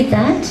 read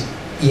that.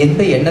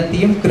 எந்த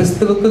எண்ணத்தையும்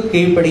கிறிஸ்துவுக்கு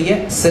கீழ்ப்படிய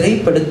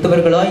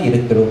சிறைப்படுத்துவர்களாய்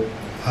இருக்கிறோம்.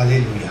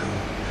 ஹalleluya.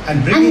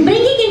 and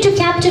bringing into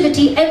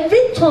captivity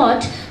every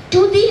thought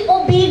to the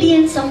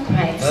obedience of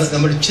Christ.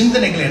 நம்ம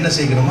சிந்தனைகளை என்ன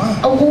செய்கிறோமா?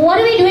 what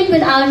are we doing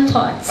with our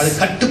thoughts? அது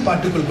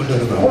கட்டுப்பாட்டுக்குள் கொண்டு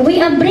வருகிறோம். we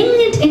are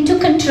bringing it into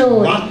control.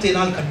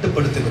 வார்த்தையினால்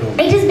கட்டுப்படுத்துகிறோம்.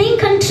 it is being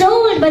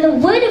controlled by the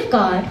word of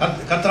God.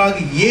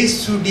 கர்த்தராகிய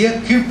இயேசுடைய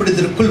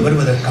கீழ்ப்படிதலுக்குள்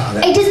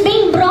வருவதற்காக, it is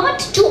being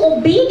brought to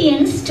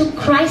obedience to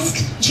Christ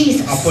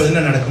Jesus. அப்போ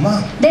என்ன நடக்குமா?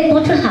 then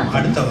what will happen?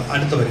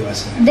 அடுத்த வரி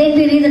வாசிங்க. then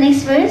we read the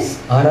next verse.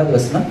 6வது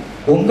வசனம்.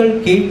 உங்கள்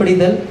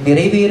கீழ்ப்படிதல்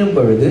நிறைவேறும்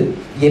பொழுது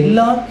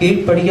எல்லா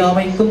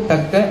கீழ்ப்படியாமைக்கும்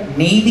தக்க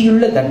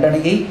நீதியுள்ள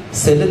தண்டனையை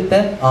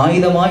செலுத்த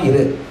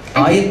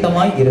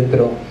ஆயத்தமாய்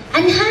இருக்கிறோம்.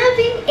 And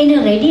having in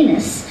a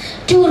readiness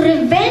to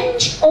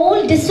revenge all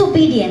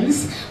disobedience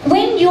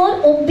when your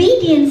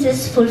obedience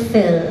is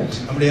fulfilled.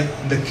 நம்முடைய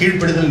அந்த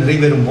கீழ்ப்படிதல்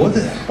நிறைவேறும் போது,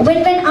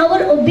 when our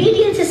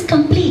obedience is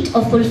complete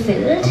or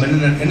fulfilled,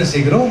 நம்ம என்ன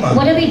செய்கிறோம்?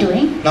 What are we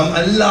doing? நாம்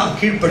எல்லா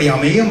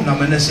கீழ்ப்படியாமையும்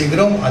நாம் என்ன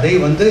செய்கிறோம்? அதை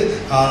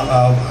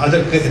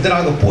அதற்கு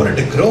எதிராக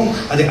போராடுகிறோம்,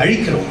 அதை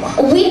அழிக்கிறோம்.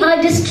 We are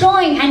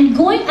destroying and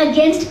going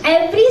against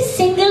every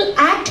single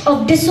act of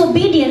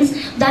disobedience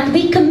that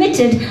we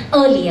committed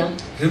earlier.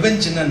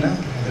 Revenge என்னன்னா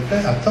அதுக்கு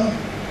அர்த்தம்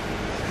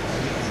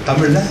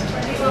தமிழ்ல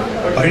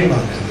பழி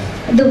வாங்குறது.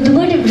 The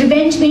word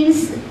revenge means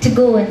to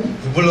go in.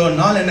 இவ்வளவு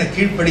நாள் என்ன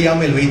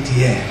கீழ்ப்படியாமல்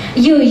வைத்தியே,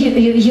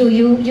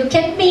 you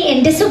kept me in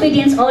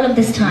disobedience all of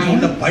this time.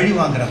 உன்னை பழி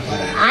வாங்குறேன்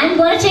பாரு. I'm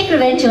going to take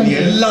revenge on you.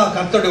 எல்லா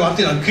கர்த்தருடைய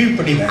வார்த்தையை நான்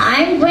கீழ்ப்படிவேன்.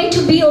 I'm going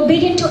to be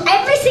obedient to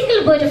every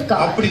single word of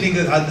God. அப்படி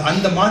நீங்க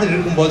அந்த மாதிரி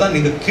இருக்கும்போது தான்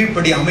நீங்க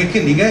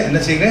கீழ்ப்படியாமைக்கு நீங்க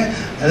என்ன செய்றீங்க?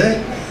 அது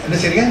என்ன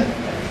செய்றீங்க?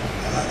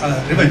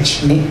 ரிவெஞ்ச்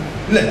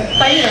இல்ல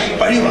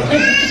பழி வாங்க.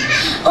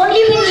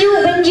 Only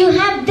when you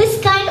have this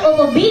kind of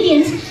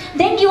obedience,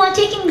 then you are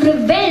taking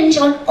revenge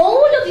on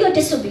all of your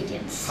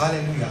disobedience.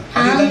 Hallelujah.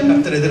 அதுதான்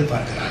கர்த்தர்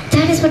எதிர்பார்க்கிறார்.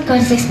 That is what God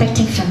is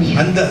expecting from you.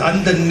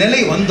 அந்த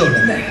நிலை வந்த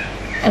உடனே,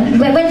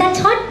 when that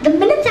thought, the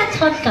minute that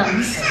thought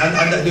comes,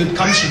 and it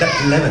comes to that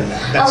level,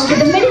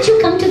 the minute you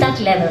come to that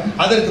level,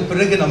 அதற்கு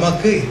பிறகு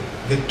நமக்கு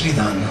வெற்றி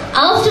தான்.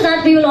 After that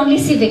we will only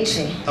see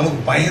victory. நமக்கு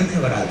பயமே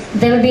வராது.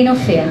 There will be no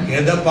fear.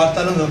 எதை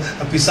பார்த்தாலும்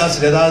பிசாசு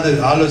ஏதாவது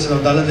ஆலோசனை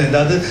வந்தாலும்,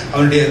 ஏதாவது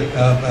அவனுடைய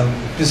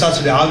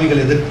பிசாசுடைய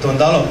ஆவிகள் எதிர்த்து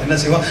வந்தாலும் என்ன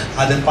செய்வோம்?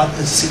 அதை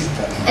பார்த்து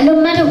சிரிப்போம். And no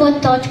matter what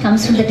thought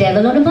comes from the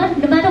devil, or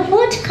no matter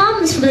what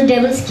comes from the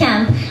devil's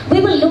camp, we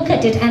will look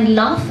at it and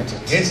laugh at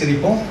it. ஏன்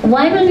சிரிப்போம்?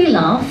 Why will we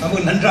laugh?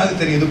 நமக்கு நன்றாக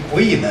தெரியுது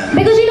பொய்னா.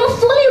 Because we know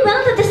fully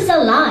well that this is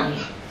a lie.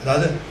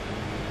 அதாவது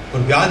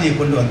ஒரு வியாதியை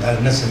கொண்டு வந்தார்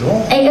என்ன சொல்லுவோம்?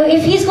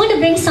 If he is going to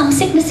bring some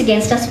sickness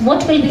against us,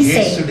 what will we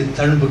say? இயேசுவின்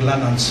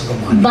தழும்புகளால் நான்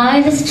சுகமானேன். By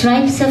the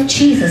stripes of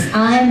Jesus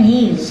I am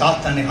healed.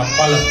 சாத்தானே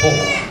அப்பால போ.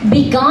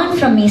 Be gone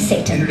from me,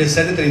 Satan. என்னுடைய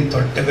சரீரத்தை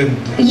தொட்டவே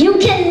முடியாது. You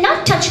cannot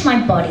touch my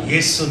body.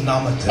 இயேசு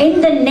நாமத்தில். In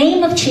the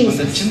name of Jesus.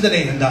 அந்த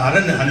சிந்தனை, அந்த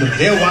அரண், அந்த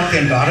தேவவார்த்தை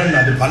என்ற அரண்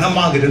அது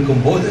பலமாக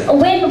இருக்கும்போது,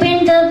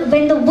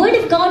 when the word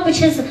of God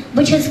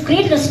which has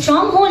created a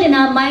stronghold in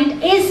our mind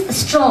is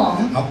strong,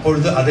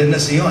 அப்பொழுது அது என்ன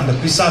செய்யும்? அந்த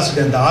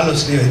பிசாசுடைய அந்த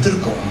ஆலோசனையை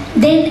எதிர்க்கும்.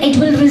 Then it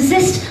will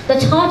resist the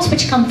thoughts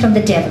which come from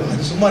the devil.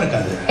 அது சும்மா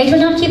இருக்காது. It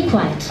will not keep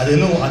quiet. அது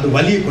இன்னும் அது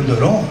வலியை கொண்டு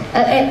வரும்.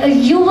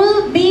 You will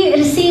be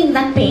receiving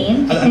that pain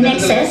in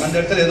excess. அந்த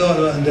இடத்துல ஏதோ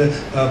அந்த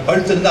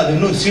பழுத்து இருந்தா அது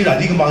இன்னும் சீடு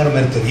அதிகமாகிற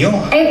மாதிரி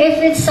தெரியும். If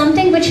it's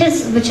something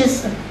which is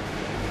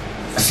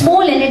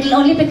swollen, it will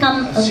only become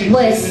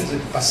worse.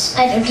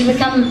 And it will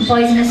become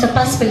poisonous, or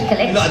pus will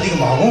collect. இன்னும்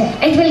அதிகமாகும்.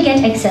 It will get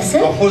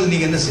excessive. அப்பொழுது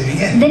நீங்க என்ன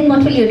செய்வீங்க? Then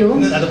what will you do?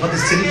 அதை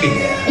பார்த்து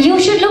சிரிப்பீங்க. You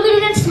should look at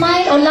it and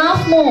smile or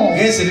laugh more.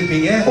 ஏன்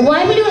சிரிப்பீங்க?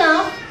 Why will you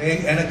laugh?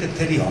 எனக்கு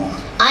தெரியும்.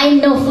 I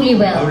know fully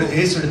well.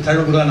 இயேசுவின்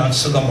தழும்புகளால் நான்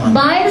சுகமானேன்.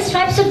 By the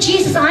stripes of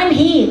Jesus I am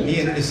healed. நீ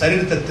என்னுடைய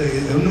சரீரத்தை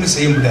ஒண்ணுமே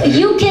செய்ய முடியாது.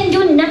 You can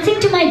do nothing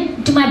to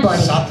my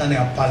body. சாத்தானே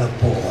அப்பால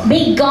போ.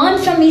 Be gone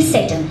from me,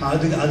 Satan.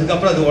 அதுக்கு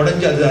அப்புறம் அது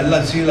உடைஞ்சு அது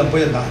எல்லாம் சீல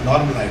போய்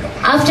நார்மல் ஆயிடும்.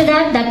 After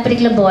that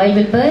particular boil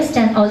will burst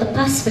and all the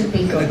pus will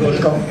be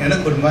gone.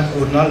 எனக்கு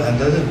ஒரு நாள்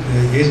அதாவது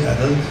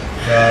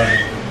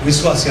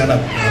விசுவாசியான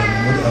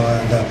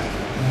அந்த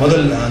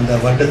முதல் அந்த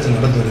வருடத்தில்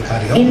நடந்த ஒரு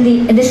காரியம்.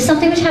 This is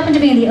something which happened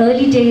to me in the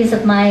early days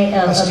of my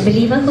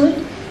believerhood.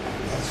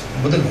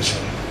 முதல்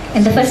வருஷம்.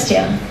 In the first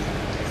year.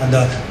 அந்த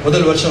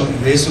முதல் வருஷம்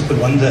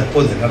இயேசுக்குள் வந்த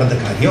போது நடந்த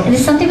காரியம். This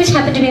is something which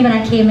happened to me when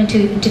I came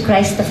into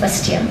Christ the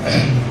first year.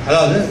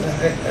 அதாவது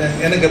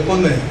எனக்கு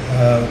எப்போதுமே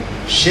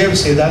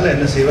ஷேவ் செய்தால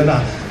என்ன செய்வேன்னா,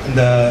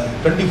 இந்த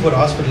 24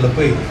 ஹாஸ்பிட்டலில்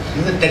போய்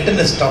இந்த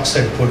டெட்டனஸ்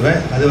டாக்சைடு போடுவேன்.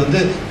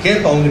 அது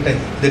கேட்போம் அவங்ககிட்ட,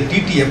 இந்த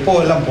டிடி எப்போ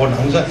எல்லாம் போடணும்.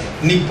 அவங்க சார்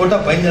இன்னைக்கு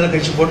போட்டால் 15 நாள்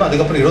கழிச்சு போட்டோம்,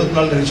 அதுக்கப்புறம் 20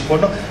 நாள் கழிச்சு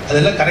போட்டோம்.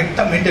 அதெல்லாம்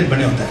கரெக்டாக மெயின்டைன்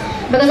பண்ணி வந்தேன்.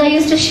 Because I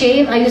used to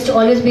shave, I used to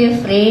always be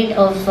afraid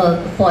of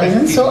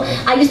poison. So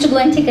I used to go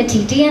and take a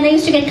TT, and I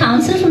used to get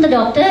counsel from the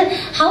doctor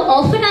how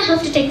often I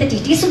have to take the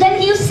TT. So then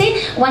he used to say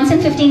once in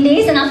 15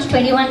 days, and after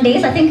 21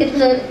 days, I think it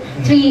was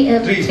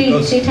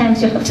three times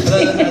you have to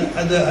take.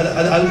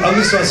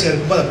 அவிசுவாசியா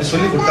இருக்கும்போது அப்படி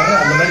சொல்லி கொடுத்தாங்க.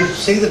 அந்த மாதிரி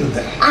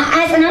செய்திருந்தேன்.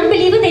 As an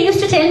unbeliever, they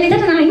used to tell me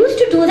that, and I used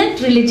to do that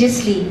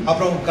religiously.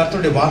 அப்புறம்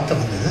கர்த்தருடைய வார்த்தை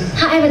வந்தது.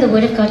 However, the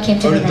word of God came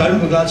to me.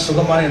 தழும்புகளால்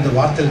சுகமான இந்த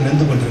வார்த்தையில்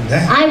நின்று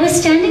கொண்டிருந்தேன். I was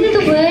standing in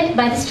the word,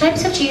 by the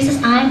stripes of Jesus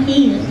I am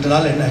healed.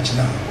 அதனால என்ன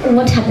ஆச்சுன்னா,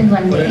 what happened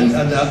one day?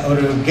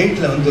 ஒரு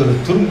கேட்ல ஒரு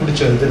துரும்பு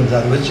பிடிச்ச இருந்தது,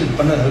 அதை வச்சு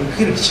பண்ண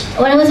கீறிடுச்சு.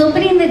 When I was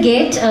opening the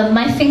gate,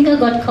 my finger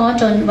got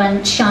caught on one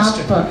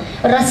sharp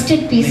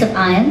rusted piece of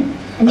iron.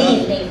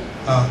 Nail.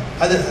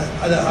 அது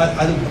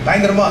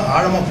பயங்கரமா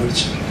ஆழமா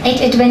போயிடுச்சு.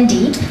 It went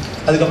deep.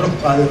 அதுக்கப்புறம்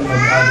அது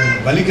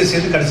வலிக்க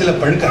சேர்த்து கடைசியில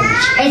பழுக்க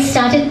ஆரம்பிச்சு. It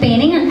started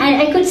paining, and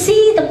I could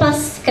see the pus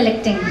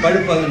collecting.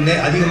 பழுப்பு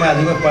அதிகமா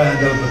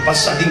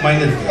பஸ்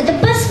அதிகமாக இருக்கு. The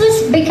pus was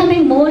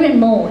becoming more and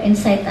more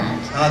inside that.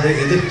 அதை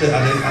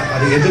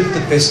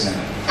எதிர்த்து பேசினேன்.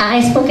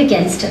 I spoke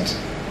against it.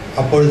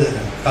 அப்பொழுது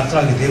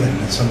கர்த்தராகிய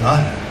தேவன்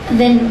சொன்னார்.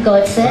 Then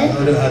God said,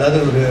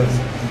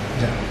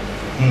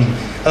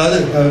 அதாவது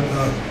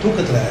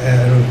தூக்கத்துல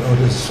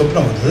ஒரு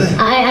சொப்னம் வந்தது.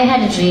 I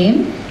had a dream.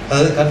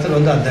 அதாவது கர்த்தர்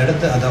வந்து அந்த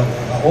இடத்தை அதை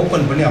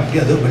ஓபன் பண்ணி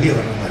அப்படியே அது வெளியே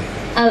வர மாதிரி,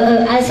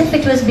 as if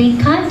it was being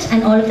cut and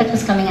all of that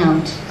was coming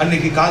out.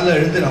 அன்னைக்கு காலைல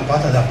எழுந்து நான்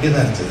பார்த்தா அது அப்படியே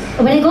தான் இருந்தது.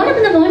 When I got up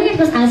in the morning, it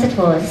was as it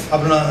was.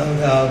 அப்புறம்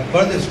நான்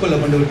குழந்தை ஸ்கூல்ல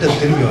கொண்டு விட்டு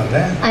திரும்பி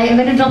வரேன். I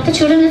went and dropped the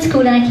children at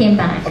school and I came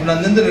back. அப்புறம்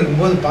நான் நின்று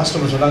இருக்கும்போது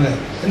பாஸ்டர் சொன்னாங்க,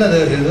 என்னது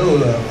ஏதோ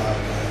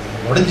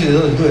உடைஞ்சு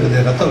ஏதோ இது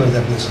வருது, ரத்தம் வருது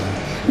அப்படின்னு சொன்னாங்க.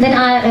 Then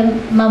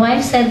my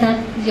wife said that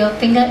your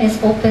finger is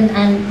open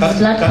and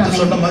blood coming.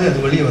 சொன்ன மாதிரி அது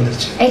வெளியே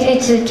வந்துருச்சு.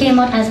 It came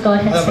out as God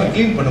had said.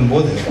 Clean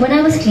பண்ணும்போது when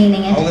I was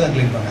cleaning it, அவங்க தான்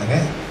க்ளீன் பண்ணாங்க.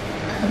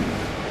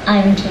 I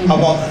am cleaning.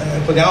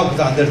 அப்போ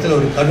ஞாபகம் அந்த இடத்துல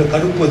ஒரு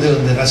கருப்பு இது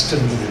அந்த ரஸ்ட்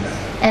இருந்தது.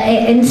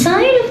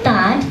 Inside of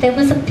that there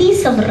was a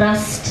piece of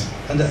rust.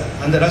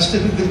 அந்த ரஸ்ட்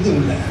இருக்குது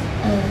உள்ள.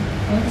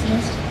 What is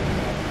rust?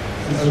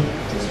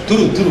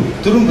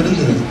 துரும்பு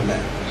இருந்தது அதுக்குள்ள.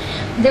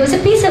 There was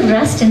a piece of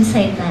rust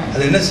inside that.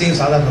 அது என்ன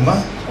செய்யும் சாதாரணமா?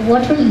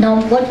 What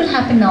will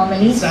happen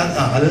normally?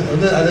 அது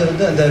வந்து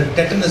அந்த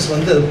டெட்டனஸ்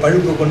வந்து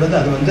பழுப்பு கொண்டு வந்து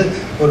அது வந்து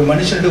ஒரு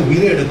மனுஷனுடைய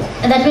உயிரை எடுக்கும்.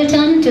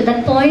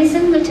 That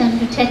poison will turn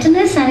to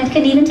tetanus and it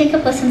can even take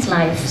a person's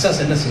life. பிசாசு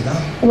என்ன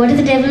செய்தான்? What did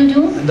the devil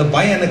do? அந்த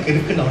பயம் எனக்கு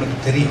இருக்குன்னு அவனுக்கு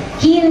தெரியும்.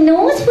 He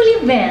knows fully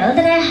well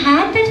that I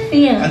had that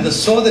fear. அந்த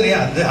சோதனையை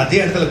அதே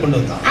இடத்துல கொண்டு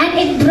வந்தான். And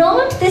it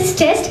brought this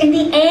test in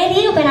the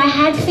area where I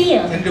had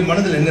fear. என்னுடைய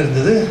மனதில் என்ன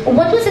இருந்தது?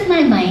 What was in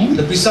my mind?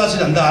 அந்த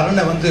பிசாசு அந்த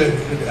அரண்யை வந்து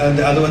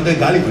அது வந்து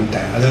காலி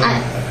பண்ணிட்டேன். அது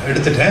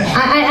எடுத்துட்டேன்.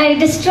 I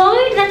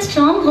destroyed that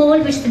stronghold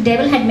which the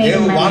devil had made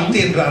in my mind.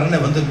 வார்த்தை என்ற அரண்யை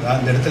வந்து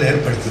அந்த இடத்துல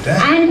ஏற்படுத்திட்டேன்.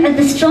 And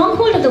the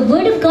stronghold of the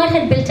word of God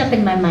had built up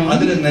in my mind.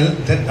 அதுல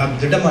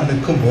திடமா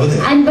நிக்கும்போது,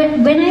 and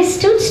when I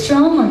stood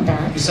strong on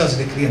that,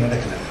 பிசாசுடைய கிரியை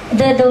நடக்கல.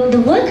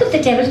 The work of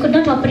the devil could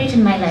not operate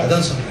in my life.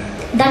 அதான் சொல்றேன்.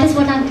 That is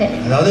what I'm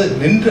telling.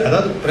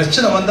 அதாவது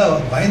பிரச்சனை வந்தா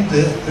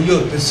பயந்து ஐயோ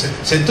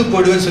செத்து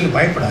போடுவேன்னு சொல்லி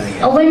பயப்படாதீங்க.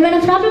 When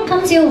a problem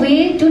comes your way,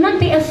 do not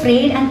be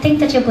afraid and think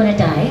that you're going to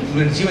die.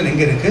 உங்க ஜீவன்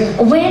எங்க இருக்கு?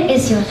 Where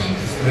is your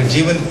life? உங்க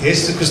ஜீவன்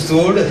இயேசு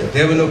கிறிஸ்துவோடு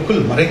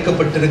தேவனுக்குள்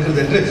மறைக்கப்பட்டிருக்கிறது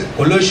என்று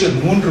கொலோசியர்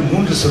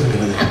 3:3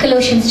 சொல்கிறது.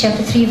 Colossians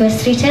chapter 3 verse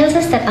 3 tells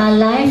us that our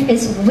life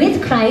is with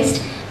Christ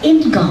in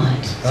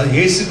God.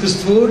 இயேசு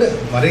கிறிஸ்துவோடு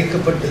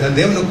மறைக்கப்பட்டு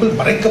தேவனுக்குள்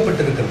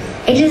மறைக்கப்பட்டிருக்கிறது.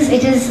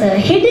 It is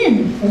hidden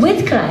with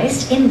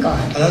Christ in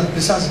God. அதாவது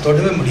பிசாசு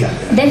தொடவே முடியாது.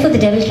 Therefore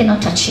the devil cannot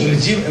touch you.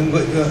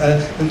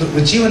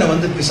 உங்க ஜீவனை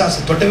வந்து பிசாசு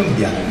தொடவே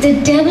முடியாது. The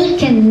devil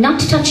cannot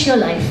touch your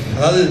life.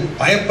 அதாவது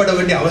பயப்பட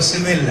வேண்டிய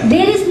அவசியமே இல்லை.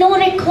 There is no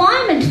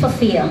requirement for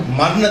fear.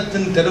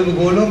 மரணத்தின்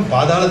தெருவுகளும்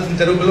பாதாளத்தின்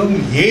தெருவுகளும்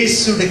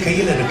இயேசுவுடைய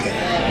கையில் இருக்கு.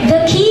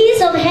 The keys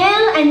of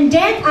hell and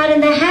death are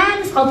in the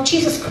hands of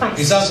Jesus Christ.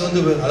 பிசாசு வந்து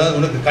அதாவது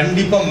உனக்கு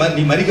கண்டிப்பா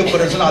நீ மரிக்க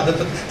போறன்னு சொன்னா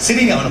அத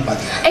சிரிங்க அவனை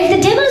பார்த்து. If the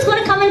devil is going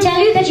to come and tell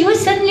you that you are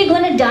certainly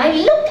going to die,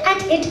 look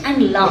at it and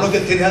laugh. உனக்கு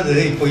தெரியாது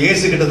இப்போ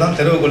இயேசு கிட்ட தான்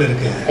தெருவுகள்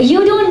இருக்கு.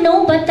 You don't know,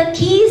 but the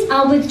keys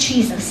are with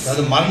Jesus.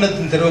 அது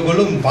மரணத்தின்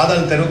தெருவுகளும்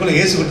பாதாளத்தின் தெருவுகளும்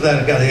இயேசு கிட்ட தான்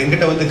இருக்கு. அது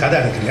என்கிட்ட வந்து கதை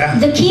அடக்குறியா?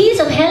 The keys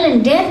of hell and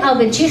death are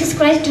with Jesus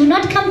Christ. Do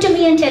not come to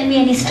me and tell me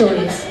any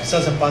stories.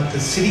 பிசாசை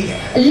பார்த்து சிரிங்க.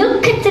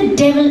 Look at the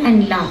devil and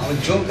laugh.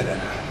 அவன் joker.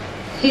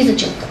 He is a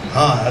joker.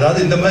 அதாவது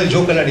இந்த மாதிரி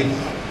joker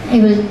அடிப்பான். He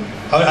will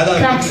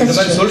crack இந்த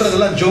மாதிரி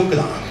சொல்றதெல்லாம் ஜோக்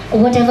தான்.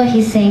 Whatever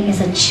he's saying is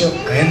a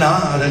joke. ஏன்னா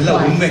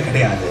அதெல்லாம் உண்மை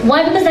கிடையாது. Why?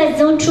 Because there is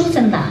no truth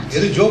in that.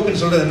 எது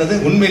ஜோக்னு சொல்றது என்னது?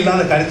 உண்மை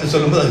இல்லாத காரியத்தை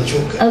சொல்லும்போது அது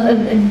joke.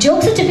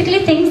 Jokes are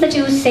typically things that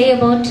you say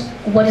about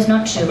what is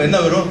not true. அப்ப என்ன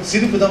வரும்?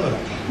 சிரிப்பு தான்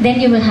வரும். Then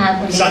you will have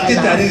only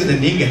சத்தியத்தை அறிந்து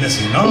நீங்க என்ன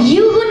செய்யணும்?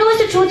 You who knows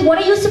the truth, what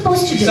are you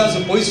supposed to do? பிசாசு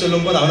போய்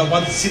சொல்லும்போது அவனை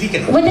பார்த்து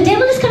சிரிக்கணும். When the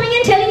devil is coming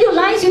and telling you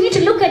lies, you need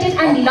to look at it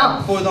and laugh.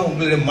 அப்போதான்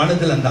உங்களுடைய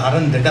மனதில் அந்த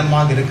அரண்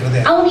திடமாக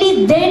இருக்கிறது. Only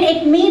then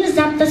it means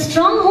that the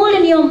stronghold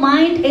in your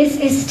mind is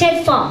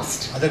steadfast.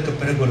 அதற்கு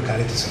பிறகு ஒரு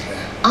காரியத்தை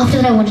சொல்றேன். After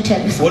that I want to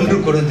tell you something.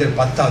 1 கொரிந்தியர்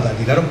 10வது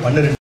அதிகாரம்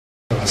 12.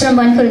 From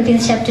 1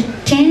 Corinthians chapter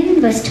 10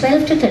 verse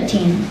 12 to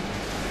 13.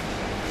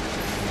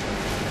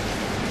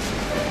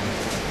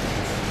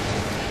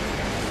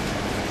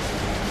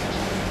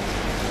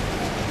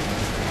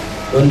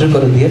 ஒன்று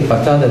கொரிந்தியர்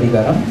 10வது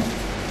அதிகாரம்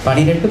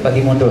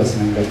 12-13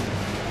 வசனங்கள்.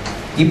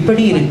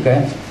 இப்படி இருக்க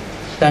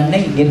தன்னை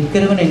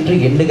நிற்கிறவன் என்று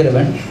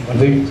எண்ணுகிறவன்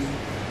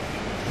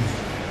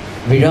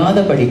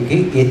விழாதபடிக்கு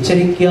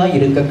எச்சரிக்கையாய்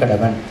இருக்க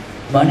கடவன்.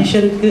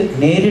 மனுஷருக்கு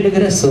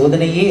நேரிடுகிற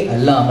சோதனையே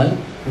அல்லாமல்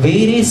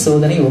வேறே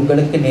சோதனை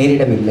உங்களுக்கு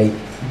நேரிடவில்லை.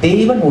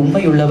 தேவன்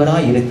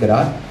உண்மையுள்ளவராய்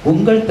இருக்கிறார்.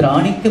 உங்கள்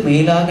திராணிக்கு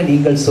மேலாக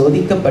நீங்கள்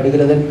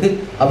சோதிக்கப்படுகிறதற்கு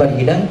அவர்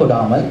இடம்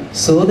கொடாமல்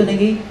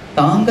சோதனையை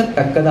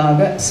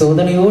தாங்கத்தக்கதாக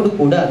சோதனையோடு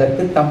கூட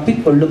அதற்கு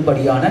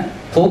தப்பிக்கொள்ளும்படியான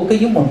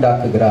போக்கையும்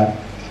உண்டாக்குகிறார்.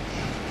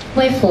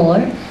 Wherefore,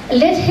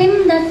 let him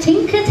that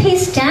thinketh he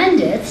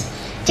standeth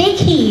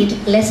take heed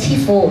lest he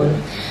fall.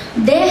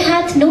 There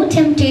hath no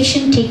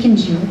temptation taken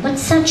you, but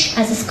such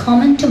as is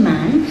common to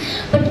man.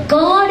 But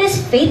God is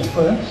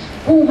faithful,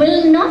 who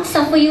will not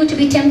suffer you to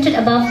be tempted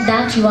above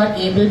that you are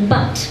able,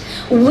 but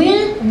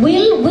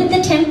will with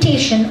the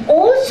temptation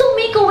also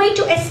make a way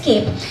to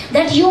escape,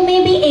 that you may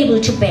be able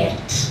to bear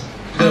it.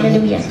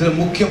 Hallelujah. இது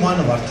முக்கியமான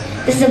வார்த்தை.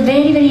 This is a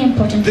very, very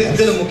important verse.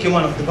 இதுல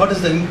முக்கியமான what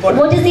is the important?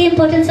 What is the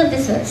importance of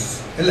this verse?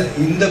 இல்ல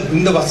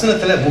இந்த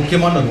வசனத்துல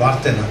முக்கியமான ஒரு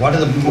வார்த்தை என்ன? What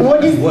is the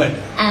important word?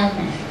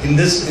 Amen. In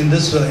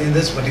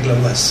this particular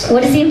verse.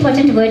 What is the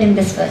important word in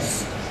this verse?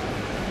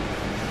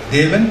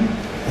 தேவன்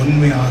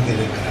உண்மையாக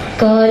இருக்கிறார்.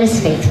 God is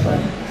faithful.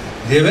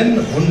 தேவன்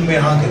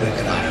உண்மையாக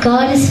இருக்கிறார்.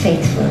 God is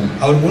faithful.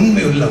 அவர்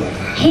உண்மை உள்ளவர்.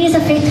 He is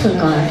a faithful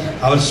God.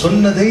 அவர்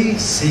சொன்னதை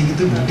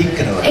செய்து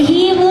முடிக்கிறவர்.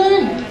 He will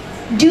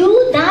do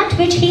that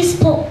which he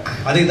spoke.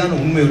 அதைதான்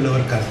உண்மை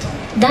உள்ளவர் அர்த்தம்.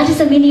 That is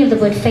the meaning of the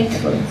word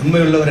faithful. உண்மை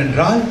உள்ளவர்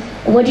என்றால்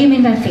what do you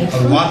mean by our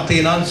faithful?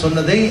 வார்த்தையினால்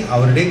சொன்னதை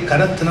அவருடைய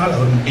கரத்தினால்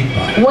அவர்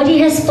முடிப்பார். What he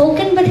has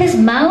spoken with his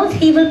mouth,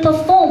 he will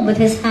perform with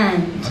his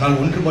hand. ஆனால்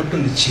ஒன்று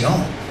மட்டும்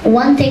நிச்சயம்.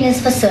 One thing is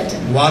for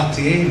certain.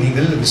 வார்த்தையை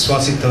நீங்கள்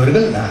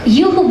விசுவாசித்தவர்கள்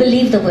You who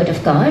believe the word of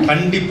God.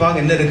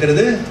 கண்டிப்பாக என்ன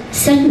இருக்கிறது?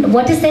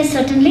 What is there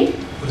certainly?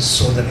 ஒரு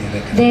சோதனை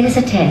இருக்கிறது. There is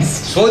a test.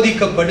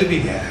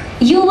 சோதிக்கப்படுவீங்க.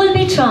 You will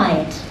be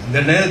tried.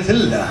 இந்த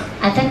நேரத்தில்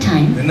at that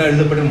time என்ன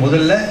எழுதப்படும்?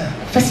 முதல்ல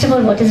first of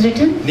all what is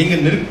written?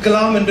 நீங்கள்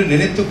நிற்கலாம் என்று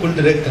நினைத்துக்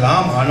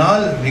கொண்டிருக்கலாம்,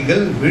 ஆனால்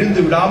நீங்கள்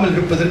விழுந்து விடாமல்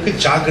இருப்பதற்கு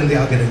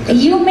ஜாக்கிரதையாக இருங்கள்.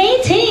 You may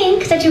think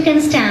that you can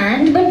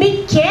stand, but be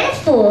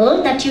careful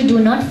that you do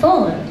not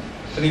fall.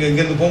 நீங்க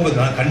இங்க இருந்து போகும்போது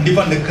நான்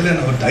கண்டிப்பா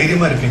நிக்கலன்னு ஒரு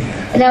தைரியமா இருப்பீங்க.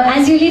 Now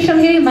as you leave from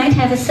here you might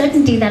have a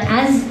certainty that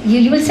as you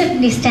will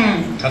certainly stand.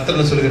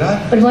 கர்த்தர் சொல்கிறார்.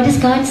 But what is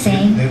God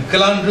saying?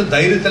 நிற்கலாம் என்று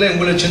தைரியத்திலே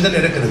உங்களுடைய சிந்தனை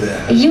இருக்குது.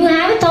 You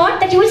have a thought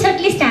that you will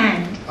certainly stand.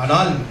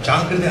 ஆனால்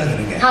ஜாக்கிரதையாக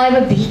இருங்க.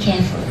 However, be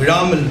careful.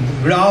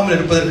 விழாமல்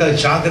இருப்பதற்காக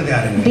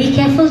ஜாக்கிரதையாக இருங்க. Be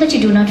careful that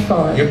you do not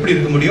fall. எப்படி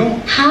இருக்க முடியும்?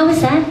 How is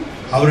that?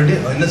 அவருடைய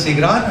என்ன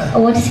செய்கிறார்?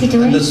 What is he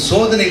doing? அந்த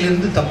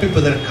சோதனையிலிருந்து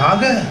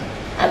தப்பிப்பதற்காக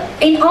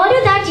in order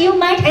that you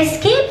might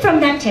escape from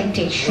that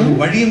temptation, ஒரு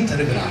வழியும்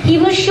தருகிறார். he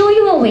will show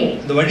you a way.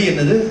 அந்த வழி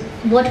என்னது?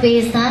 What way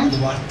is that? அந்த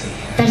வார்த்தை.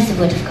 That is the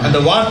word of God. அந்த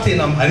வார்த்தையை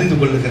நாம் அறிந்து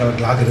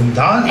கொள்ளுகிறவர்களாக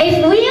இருந்தால் if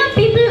we are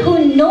people who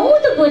know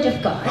the word of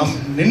God, நாம்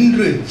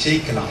நின்று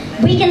ஜெயிக்கலாம்.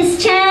 we can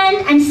stand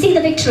and see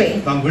the victory.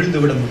 நாம் விழுந்து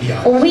விட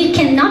முடியாது. We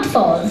cannot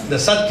fall. இந்த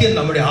சத்தியம்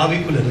நம்முடைய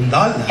ஆவிக்குள்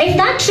இருந்தால், if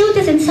that truth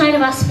is inside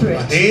of our spirit,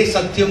 அதே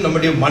சத்தியம்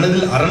நம்முடைய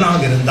மனதில்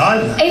அரணாக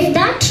இருந்தால், if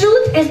that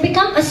truth has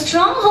become a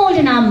stronghold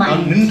in our mind,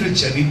 நாம் நின்று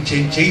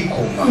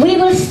ஜெயிப்போம். we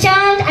will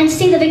stand and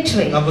see the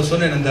victory. நான்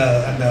சொன்னேன்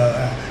அந்த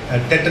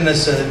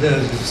tetanus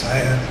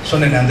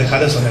சொன்னேன், அந்த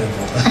கதை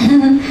சொன்னேன்.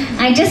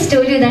 I just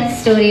told you that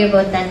story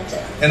about that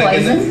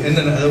poison.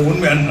 என்ன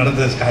உண்மையான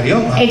நடந்த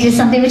காரியம். It is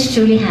something which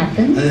truly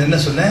happened. அது என்ன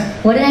சொன்னேன்?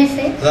 What did I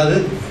say? அதாவது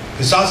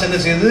பிசாசு என்ன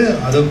செய்து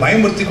அது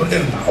பயமுறுத்தி கொண்டே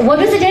இருந்தான். What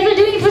was the devil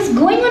doing? It was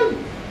going on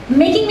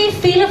making me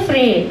feel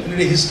afraid.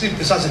 என்னுடைய ஹிஸ்டரி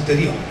பிசாசு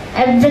தெரியும்.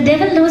 The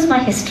devil knows my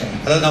history.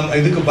 அதாவது நான்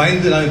இதுக்கு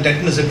பயந்து நான்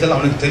டெட்டனஸ் எடுத்தால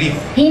அவனுக்கு தெரியும்.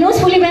 He knows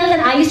fully well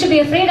that I used to be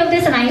afraid of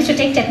this and I used to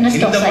take tetanus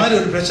toxoid. இந்த மாதிரி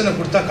ஒரு பிரச்சனை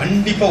கொடுத்தா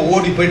கண்டிப்பா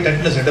ஓடி போய்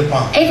டெட்டனஸ்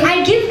எடுப்பான். If I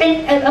give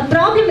a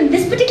problem in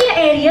this particular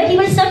area, he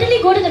will certainly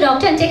go to the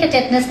doctor and take a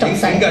tetanus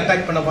toxoid. எங்க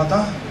அட்டாக் பண்ண பார்த்தா?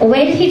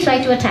 Where did he try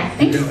to attack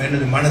me?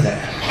 என்னது மனதை.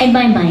 In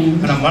my mind.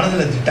 ஆனா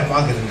மனதுல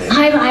திட்டமாக இருந்தேன்.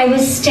 I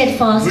was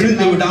steadfast.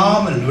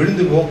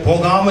 விழுந்து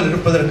போகாமல்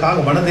இருப்பதற்காக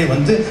மனதை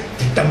வந்து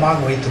திட்டமாக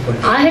வைத்துக்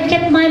கொண்டேன். I had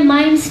kept my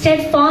mind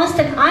steadfast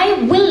that I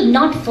will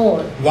not fall.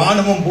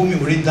 வானமும் பூமி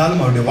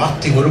ஒழிந்தாலும் அவருடைய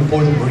வார்த்தை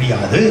ஒருபோதும்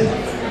ஒழியாது.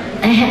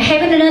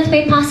 Heaven and earth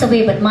may pass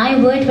away, but my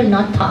word will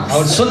not pass.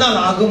 அவர் சொன்னால்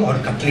ஆகும்,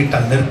 அவர்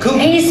கட்டளையிட்டால் நிற்கும்.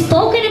 He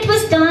spoke and it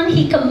was done.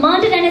 He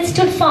commanded and it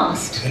stood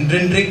fast.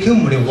 என்றென்றைக்கும்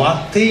உம்முடைய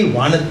வார்த்தை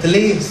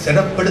வானத்திலே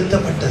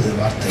ஸ்திரப்படுத்தப்பட்டது.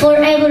 வார்த்தை.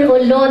 Forever,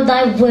 O Lord,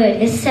 thy word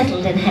is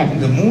settled in heaven.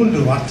 இந்த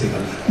மூன்று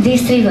வார்த்தைகள்.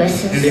 These three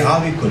verses. என்னுடைய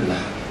ஆவிக்குள்ள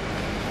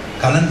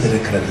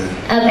கலந்திருக்கிறது.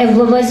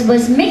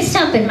 Was mixed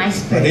up in my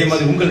spirit. அதே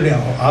மாதிரி உங்களுடைய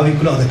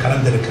ஆவிக்குள்ள அது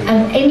கலந்திருக்கிறது.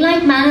 In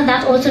like manner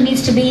that also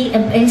needs to be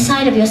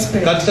inside of your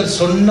spirit. கர்த்தர்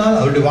சொன்னால்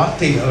அவருடைய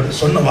வார்த்தை, அவர்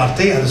சொன்ன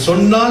வார்த்தை, அது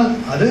சொன்னால்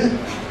அது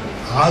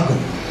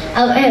ஆகும்.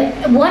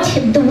 What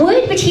the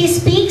word which he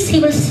speaks, he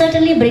will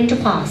certainly bring to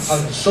pass.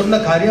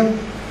 சொன்ன காரியம்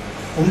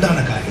உண்டான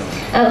காரியம்.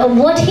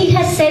 What he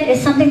has said is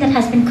something that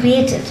has been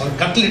created. அவர்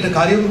கட்டளையிட்ட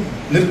காரியம்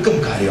நிற்கும்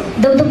காரியம்.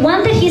 The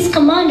one that he has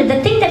commanded, the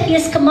thing that he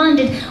has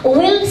commanded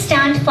will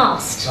stand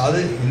fast. அது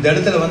இந்த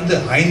இடத்துல வந்து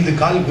 5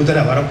 கால்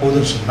குதிரை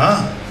வரப்போகுதுன்னு சொன்னா,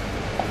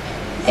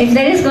 if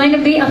there is going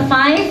to be a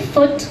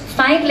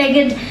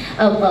 5-legged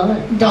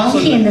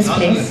donkey in this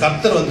place,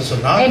 கர்த்தர் வந்து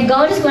சொன்னா, if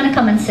God is going to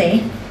come and say,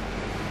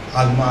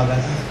 ஆகுமா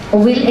ஆகாதா?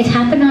 will it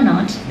happen or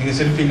not? நீங்க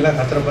சிரிப்பீங்களா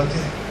கர்த்தரை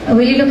பார்த்து?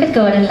 Will you look at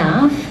God and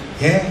laugh?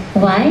 ஏன்?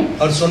 Why?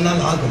 அவர்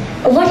சொன்னால் ஆகும்.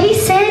 What he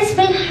says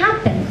will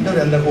happen.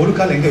 அந்த ஒரு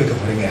கால் எங்க வைக்க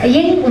போறீங்க?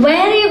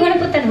 Where are you going to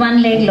put that one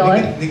leg,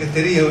 Lord? நீங்க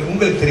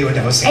உங்களுக்கு தெரிய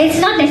வேண்டிய அவசியம்.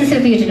 It's not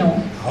necessary for you to know.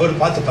 அவர்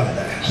பார்த்து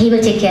பாருங்க. He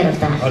will take care of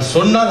that. அவர்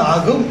சொன்னால்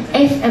ஆகும்.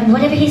 If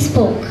whatever he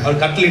spoke, அவர்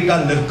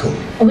கட்டளையிட்டால் நிற்கும்.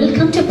 will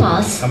come to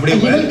pass. He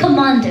will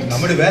command it.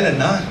 நம்முடைய வேலை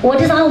என்ன? What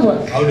is our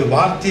work? அவருடைய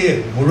வார்த்தையை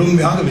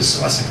முழுமையாக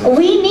விசுவாசிக்கணும்.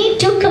 We need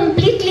to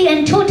completely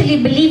and totally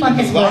believe on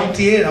his word.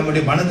 வார்த்தையே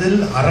நம்முடைய மனதில்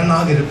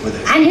அரணாக இருப்பது.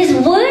 And his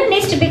word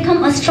needs to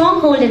become a strong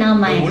stronghold in our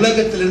mind.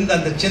 உலகத்திலிருந்து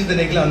அந்த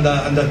சிந்தனைகள்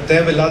அந்த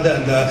தேவையில்லாத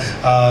அந்த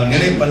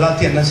நினைப்பு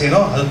எல்லாத்தையும் என்ன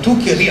செய்யணும்? அதை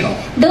தூக்கி எறியணும்.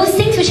 Those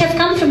things which have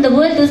come from the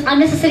world, those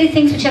unnecessary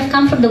things which have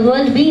come from the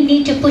world, we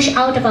need to push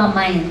out of our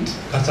mind.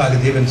 கர்த்தராகிய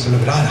தேவன்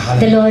சொல்கிறார்,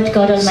 The Lord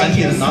God Almighty.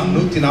 சங்கீதம்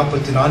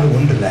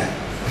 144:1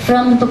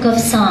 from the book of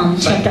Psalm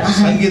chapter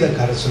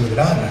சங்கீதக்காரர்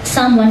சொல்கிறார்,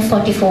 Psalm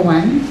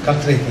 144:1.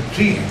 கர்த்தரை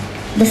பற்றி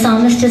The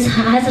psalmist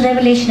has a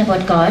revelation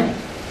about God.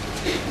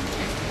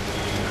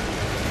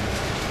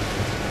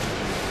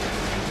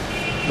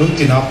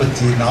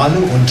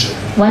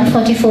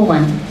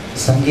 144:1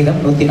 சங்கீதம்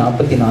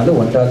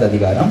 144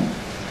 அதிகாரம்.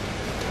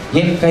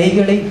 என்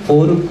கைகளை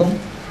போருக்கும்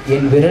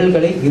என்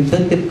விரல்களை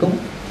யுத்தத்திற்கும்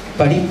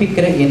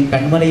படிப்பிக்கிற என்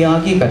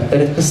கண்மலையாகிய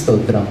கர்த்தருக்கு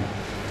ஸ்தோத்திரம்.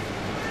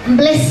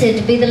 Blessed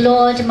be the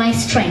Lord my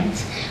strength,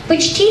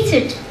 which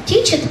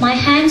teacheth my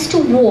hands to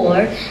war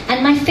and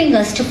my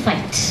fingers to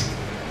fight.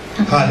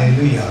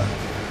 Hallelujah.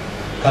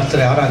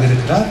 கர்த்தர் யாராக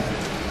இருக்கிறார்?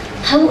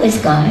 How is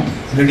God?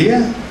 என்னுடைய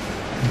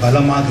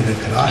பலமாக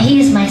இருக்கிறார். He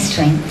is my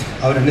strength.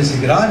 அவர் என்ன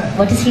செய்கிறார்?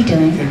 What is he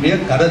doing? என்னுடைய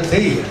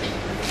கரத்தை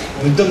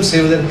யுத்தம்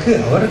செய்வதற்கு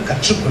அவர்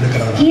கற்றுக்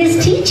கொடுக்கிறார். He is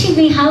teaching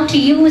me how to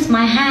use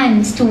my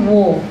hands to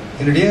war.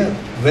 என்னுடைய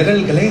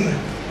விரல்களை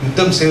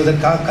யுத்தம்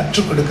செய்வதற்காக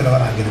கற்றுக்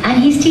கொடுக்கிறவராக இருக்கிறார். And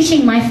he is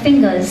teaching my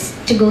fingers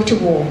to go to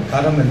war.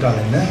 கரம் என்றால்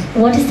என்ன?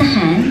 What is the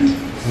hand?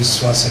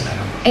 விசுவாச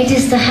கரம். It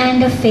is the hand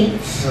of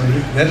faith.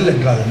 விரல்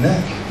என்றால் என்ன?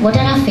 What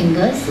are our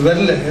fingers?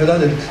 விரல்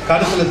ஏதாவது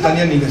கருத்துல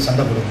தனியா நீங்க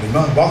சண்டை போட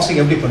முடியுமா?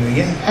 பாக்ஸிங் எப்படி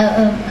பண்ணுவீங்க?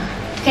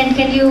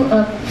 Can you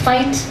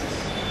fight?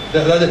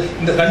 அதாவது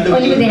இந்த ரெண்டு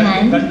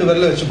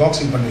விரல வச்சு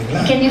பாக்ஸிங்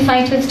பண்ணுவீங்களா? Can you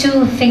fight with two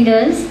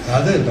fingers?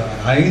 அது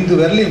 5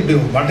 விரலையும் இப்படி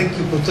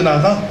மடக்கி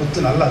குத்துனாதான் குத்து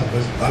நல்லா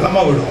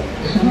பலமா விடும்.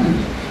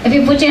 If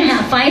you put your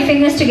 5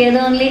 fingers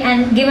together only and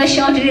give a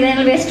shot, then it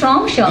will be a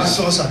strong shot.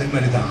 விசுவாசம் அதே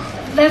மாதிரி தான்.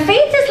 The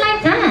faith is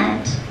like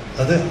that.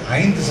 அது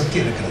 5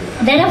 சத்தியம் இருக்கிறது.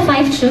 There are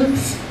 5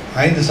 truths.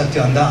 5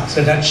 சத்தியம் அந்த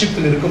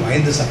ரட்சிப்பில் இருக்கும்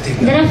 5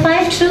 சத்தியங்கள். There are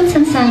 5 truths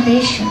in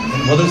salvation.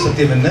 முதல்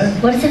சத்தியம் என்ன?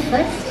 What is the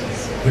first?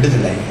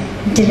 விடுதலை.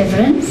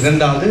 Deliverance.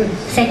 இரண்டாவது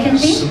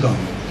secondly சுகம்.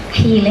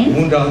 healing.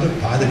 மூன்றாவது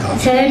பாதுகாப்பு.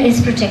 Third is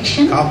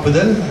protection.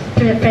 காப்புதல்.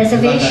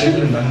 preservation.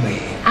 நன்மை.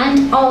 And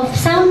of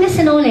soundness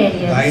in all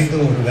areas. 5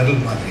 ஒரு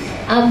விரல் மாதிரி.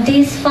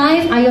 These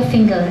 5 are your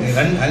fingers.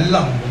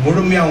 எல்லாம்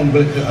முழுமையா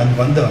உங்களுக்கு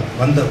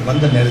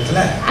வந்த நேரத்துல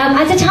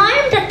at the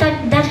time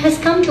that has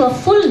come to a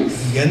fullness,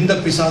 எந்த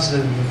பிசாசு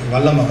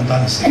வல்லமை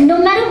வந்தாலும் சரி, no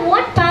matter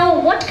what power,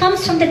 what comes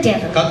from the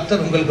devil,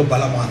 கர்த்தர் உங்களுக்கு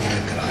பலமாக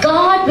இருக்கிறார்.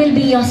 God will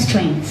be your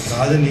strength.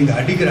 அது நீங்க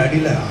அடிக்கிற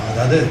அடியில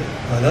அதாவது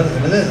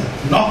என்னது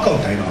நாக்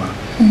அவுட் ஆயிடும்.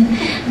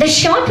 The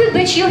shot with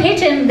which you hit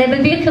him, there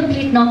will be a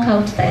complete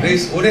knockout there.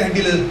 ஒரே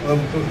அடியில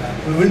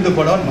விழுந்து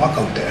போனா knock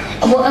out.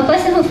 A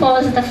person who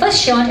falls at the first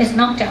shot is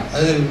knocked out.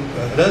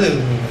 அதாவது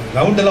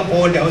ரவுண்ட் எல்லாம் போக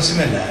வேண்டிய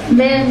அவசியமே இல்ல.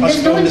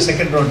 ஃபர்ஸ்ட் ரவுண்ட்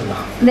செகண்ட் ரவுண்ட்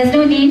தான். There's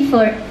no need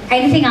for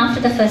anything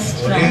after the first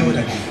round.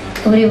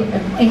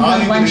 In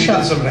one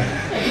shot.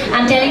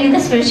 I'm telling you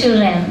the spiritual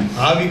realm.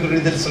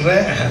 ஆவிக்குரியதில்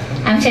சொல்றேன்.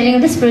 I'm telling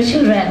you the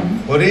spiritual realm.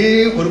 ஒரே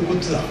ஒரு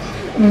குத்து தான்.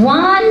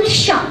 One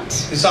shot.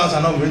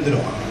 பிசாசானா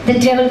விழுந்துருவான். The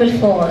devil will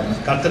fall.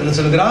 கர்த்தர் என்ன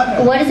சொல்கிறார்?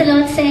 What is the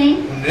Lord saying?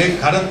 உன்னுடைய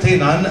கரத்தை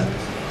நான்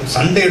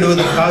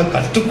சண்டையிடுவதற்காக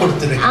கற்றுக்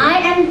கொடுத்திருக்கிறேன். I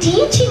am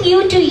teaching you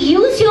to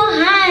use your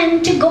hand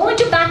to go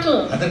into battle.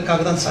 அதற்காக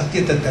தான்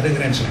சத்தியத்தை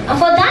தருகிறேன் சொல்றேன்.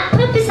 For that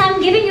purpose I am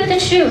giving you the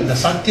truth. அந்த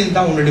சத்தியம்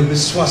தான் உன்னுடைய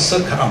விசுவாச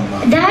கரம்.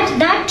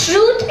 That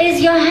truth is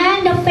your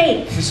hand of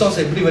faith.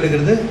 விசுவாசம் எப்படி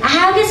வருகிறது?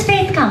 How does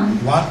faith come?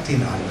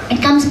 வார்த்தையினால். It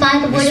comes by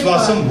the word of God.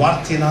 விசுவாசம்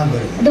வார்த்தையினால்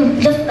வரும்.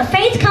 The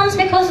faith comes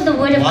because of the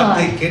word of God.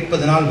 வார்த்தை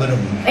கேட்பதனால்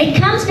வரும். It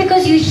comes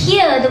because you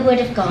hear the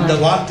word of God. இந்த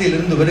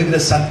வார்த்தையிலிருந்து வருகிற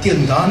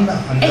சத்தியம் தான்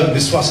அந்த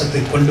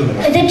விசுவாசத்தை கொண்டு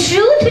வரும். The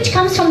truth which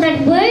comes from that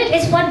word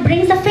is what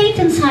brings the faith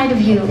inside of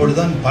you.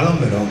 அப்பொழுதுதான் பலம்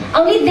வரும்.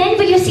 Only then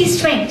will you see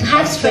strength,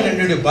 have strength.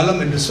 என்னுடைய பலம்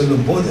என்று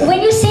சொல்லும்போது,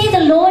 when you say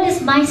the Lord is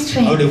my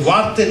strength, அவருடைய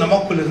வார்த்தை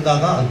நமக்குள்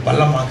இருந்தாதான் அது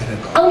பலமாக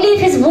இருக்கும். only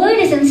if his word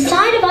is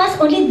inside of us,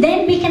 only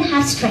then we can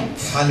have strength.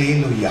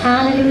 Hallelujah.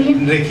 Hallelujah.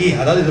 இன்றைக்கு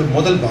அதாவது இது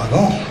முதல்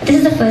பாகம். This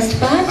is the first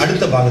part.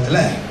 அடுத்த பாகத்துல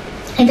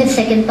in the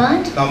second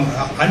part,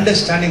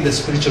 understanding the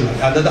spiritual,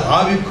 அதாவது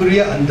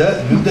ஆவிக்குரிய அந்த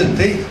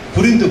யுத்தத்தை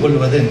புரிந்து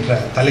கொள்வது என்ற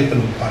தலைப்பில்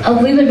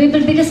we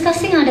will be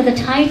discussing under the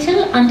title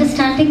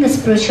understanding the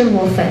spiritual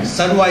warfare.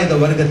 சர்வாயுத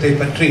வர்க்கத்தை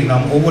பற்றி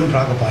நாம்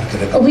ஒவ்வொன்றாக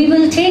பார்க்கிறோம். We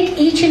will take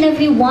each and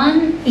every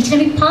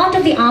part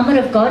of the armor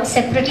of God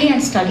separately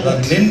and study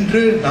it.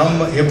 நின்று நாம்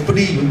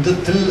எப்படி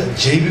யுத்தத்தில்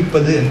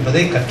ஜெயிப்பது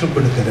என்பதை கற்றுக்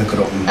கொடுக்க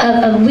இருக்கிறோம்.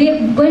 We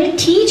are going to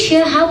teach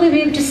here how we will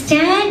be able to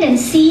stand and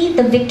see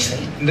the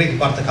victory. இன்றைக்கு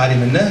பார்த்த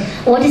காரியம் என்ன?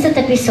 What is it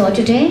that we saw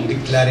today?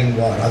 Declaring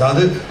war.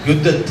 அதாவது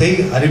யுத்தத்தை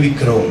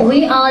அறிவிக்கிறோம்.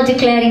 We are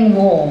declaring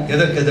war.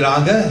 எதற்கு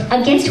எதிராக?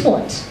 Against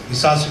what?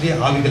 பிசாசுடைய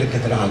ஆவிகளுக்கு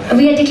எதிராக.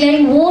 We are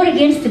declaring war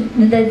against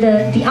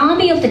the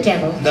army of the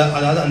devil.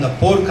 அதாவது அந்த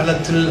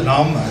போர்க்களத்தில்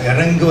நாம்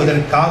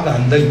இறங்குவதற்காக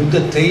அந்த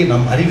யுத்தத்தை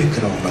நாம்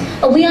அறிவிக்கிறோம்.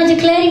 We are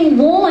declaring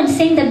war and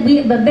saying that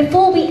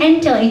before we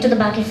enter into the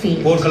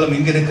battlefield. போர்க்களம்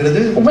எங்க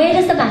இருக்கிறது? Where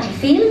is the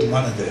battlefield?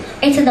 மனது.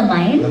 It's in the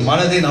mind. அந்த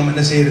மனதை நாம்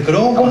என்ன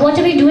செய்கிறோம்? What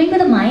are we doing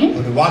with the mind?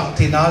 ஒரு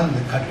வார்த்தையினால்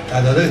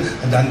அதாவது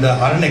அந்த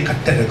அரணை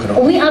கட்ட இருக்கிறோம்.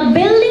 We are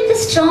building the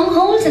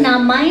strongholds in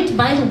our mind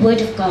by the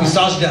word of God.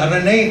 பிசாசுடைய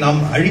அரணை நாம்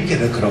அழிக்க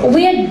இருக்கிறோம்.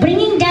 We are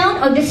bringing down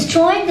or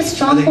destroying the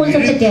strongholds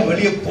of the devil.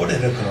 வெளியே போட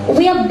இருக்கிறோம்.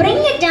 We are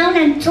bringing it down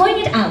and throwing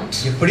it out.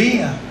 எப்படி?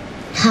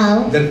 How?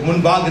 இதற்கு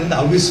முன்பாக இருந்த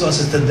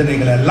அவிசுவாச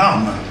சிந்தனைகள்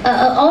எல்லாம்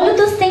all of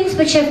those things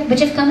which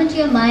have come into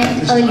your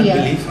mind earlier,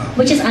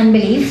 which is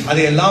unbelief,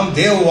 அதையெல்லாம்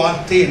தேவ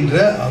வார்த்தை என்ற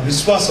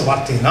விசுவாச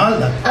வார்த்தையினால்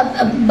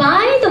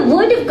by the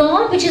word of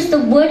God, which is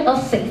the word of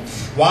faith.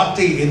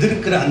 வார்த்தை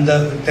எதிர்க்கிற அந்த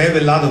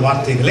தேவையில்லாத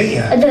வார்த்தைகளை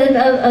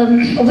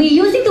we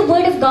using the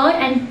word of God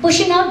and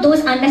pushing out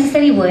those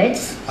unnecessary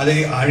words, அதை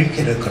அழிக்க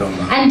இருக்கிறோம்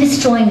and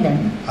destroying them.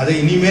 அதை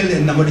இனிமேல்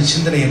நம்முடைய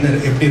சிந்தனை என்ன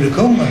எப்படி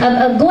இருக்கும்?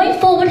 Going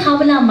forward, how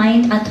will our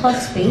mind, our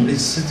thoughts be?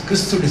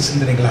 கிறிஸ்துவின்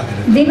சிந்தனைகளாக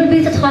இருக்கும். They will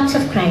be the thoughts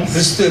of Christ.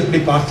 கிறிஸ்து எப்படி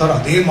பார்த்தாரோ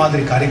அதே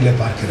மாதிரி காரியங்களை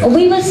பார்க்கிறோம்.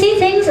 We will see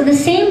things in the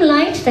same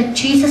light that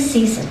Jesus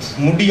sees it.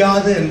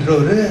 முடியாது என்ற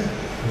ஒரு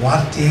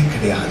வார்த்தையே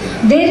கிடையாது.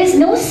 There is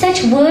no such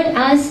word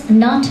as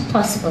not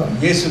possible.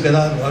 இயேசுக்கு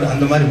ஏதாவது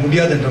அந்த மாதிரி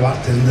முடியாது என்ற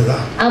வார்த்தை இருந்ததா?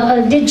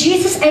 Did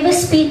Jesus ever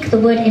speak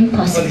the word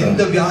impossible?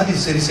 இந்த வியாதி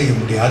சரி செய்ய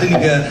முடியாது,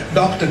 நீங்க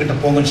டாக்டர் கிட்ட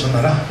போங்கன்னு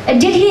சொன்னாரா?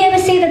 Did he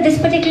ever say that this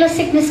particular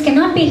sickness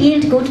cannot be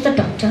healed, go to the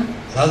doctor?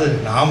 அதாவது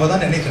நாம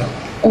தான் நினைக்கிறோம்.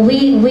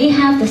 We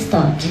have this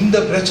thought. இந்த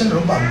பிரச்சனை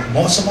ரொம்ப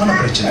மோசமான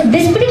பிரச்சனை.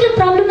 This particular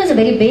problem is a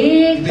very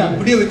big problem.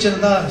 இப்படியே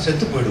வச்சிருந்தா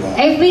செத்து போய்டுவோம்.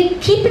 If we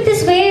keep it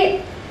this way,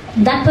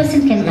 that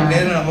person can die.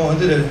 நேரா நம்ம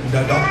வந்து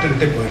டாக்டர்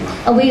கிட்ட போயிடலாம்.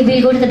 We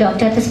will go to the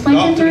doctor at this point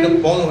in doctor கிட்ட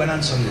time. போக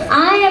வேணாம்னு சொல்லல.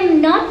 I am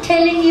not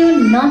telling you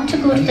not to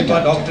go to the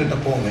doctor. Doctor கிட்ட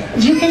போங்க.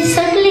 You can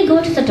certainly go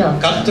to the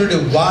doctor. கர்த்தருடைய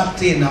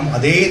வார்த்தையை நாம்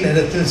அதே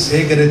நேரத்தில்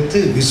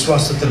சேகரித்து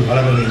விசுவாசத்தில்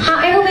வளர வேண்டும்.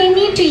 However, we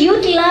need to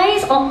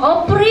utilize or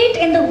operate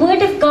in the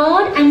word of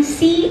God and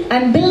see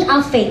and build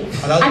our faith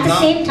at the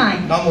same time.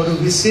 நாம் ஒரு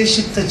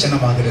விசேஷித்த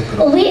ஜனமாக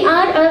இருக்கிறோம். We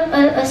are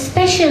a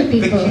special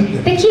people,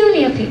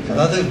 peculiar people.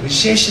 அதாவது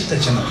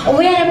விசேஷித்த ஜனம்.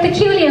 We are a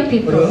peculiar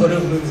people. ஒரு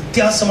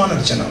வித்தியாசமான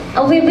ஜனம்.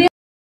 We are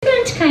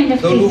different kind of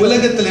people.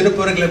 உலகத்தில்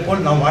இருப்பவர்களை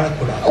போல் நாம்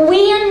வாழக்கூடாது.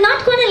 We are not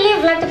going to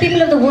live like the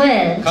people of the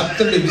world.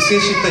 கர்த்தருடைய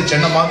விசேஷித்த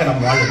ஜனமாக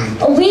நாம் வாழ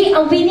வேண்டும்.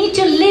 We need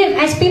to live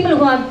as people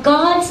who are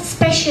God's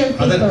special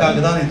people.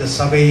 அதற்காக தான் இந்த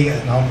சபையை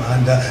நாம்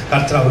அந்த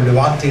கர்த்தருடைய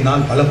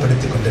வார்த்தையினால்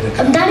பலப்படுத்திக்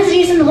கொண்டிருக்கிறோம். That is the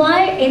reason why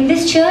in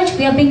this church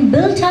we are being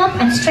built up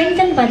and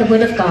strengthened by the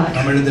word of God.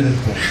 நாம் எழுந்து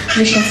நிற்போம்.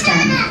 We shall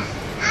stand.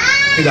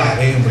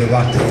 பிதாவே, உம்முடைய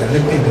வார்த்தையை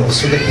அனுப்பி எங்களுக்கு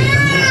சுகத்தை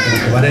தந்து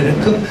எங்களுக்கு வர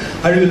இருக்கும்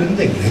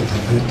அழிவிலிருந்து எங்களை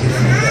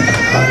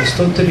தந்து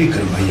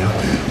ஸ்தோத்திரிக்கிறோம் ஐயா.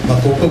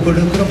 ஒப்பு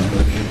கொடுக்கிறோம்.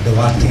 இந்த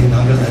வார்த்தையை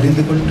நாங்கள்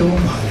அறிந்து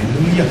கொண்டோம்.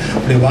 ஹல்லேலூயா.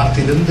 உடைய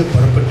வார்த்தையிலிருந்து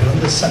புறப்பட்டு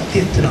வந்த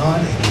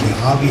சத்தியத்தினால் எங்களுடைய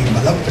ஆவியை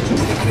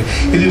பலப்படுத்தியிருக்கிறேன்.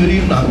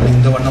 இதுவரையும் நாங்கள்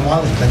இந்த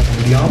வண்ணமாக கற்க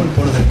முடியாமல்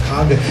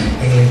போனதற்காக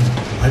எங்களை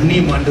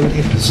அந்நியம் ஆண்டவரே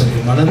என்று சொல்லி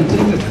மனம்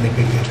திரும்பி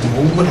மன்னிப்பை கேட்கும்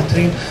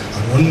ஒவ்வொருத்தரையும்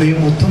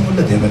உண்மையும்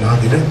உத்தமுள்ள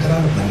தேவனாக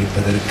இருக்கிறார்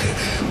மன்னிப்பதற்கு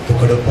ஒப்பு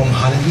கொடுப்போம்.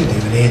 ஹல்லேலூயா.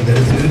 தேவனே, இந்த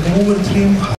இடத்தில் இருக்கும் ஒவ்வொருத்தரையும்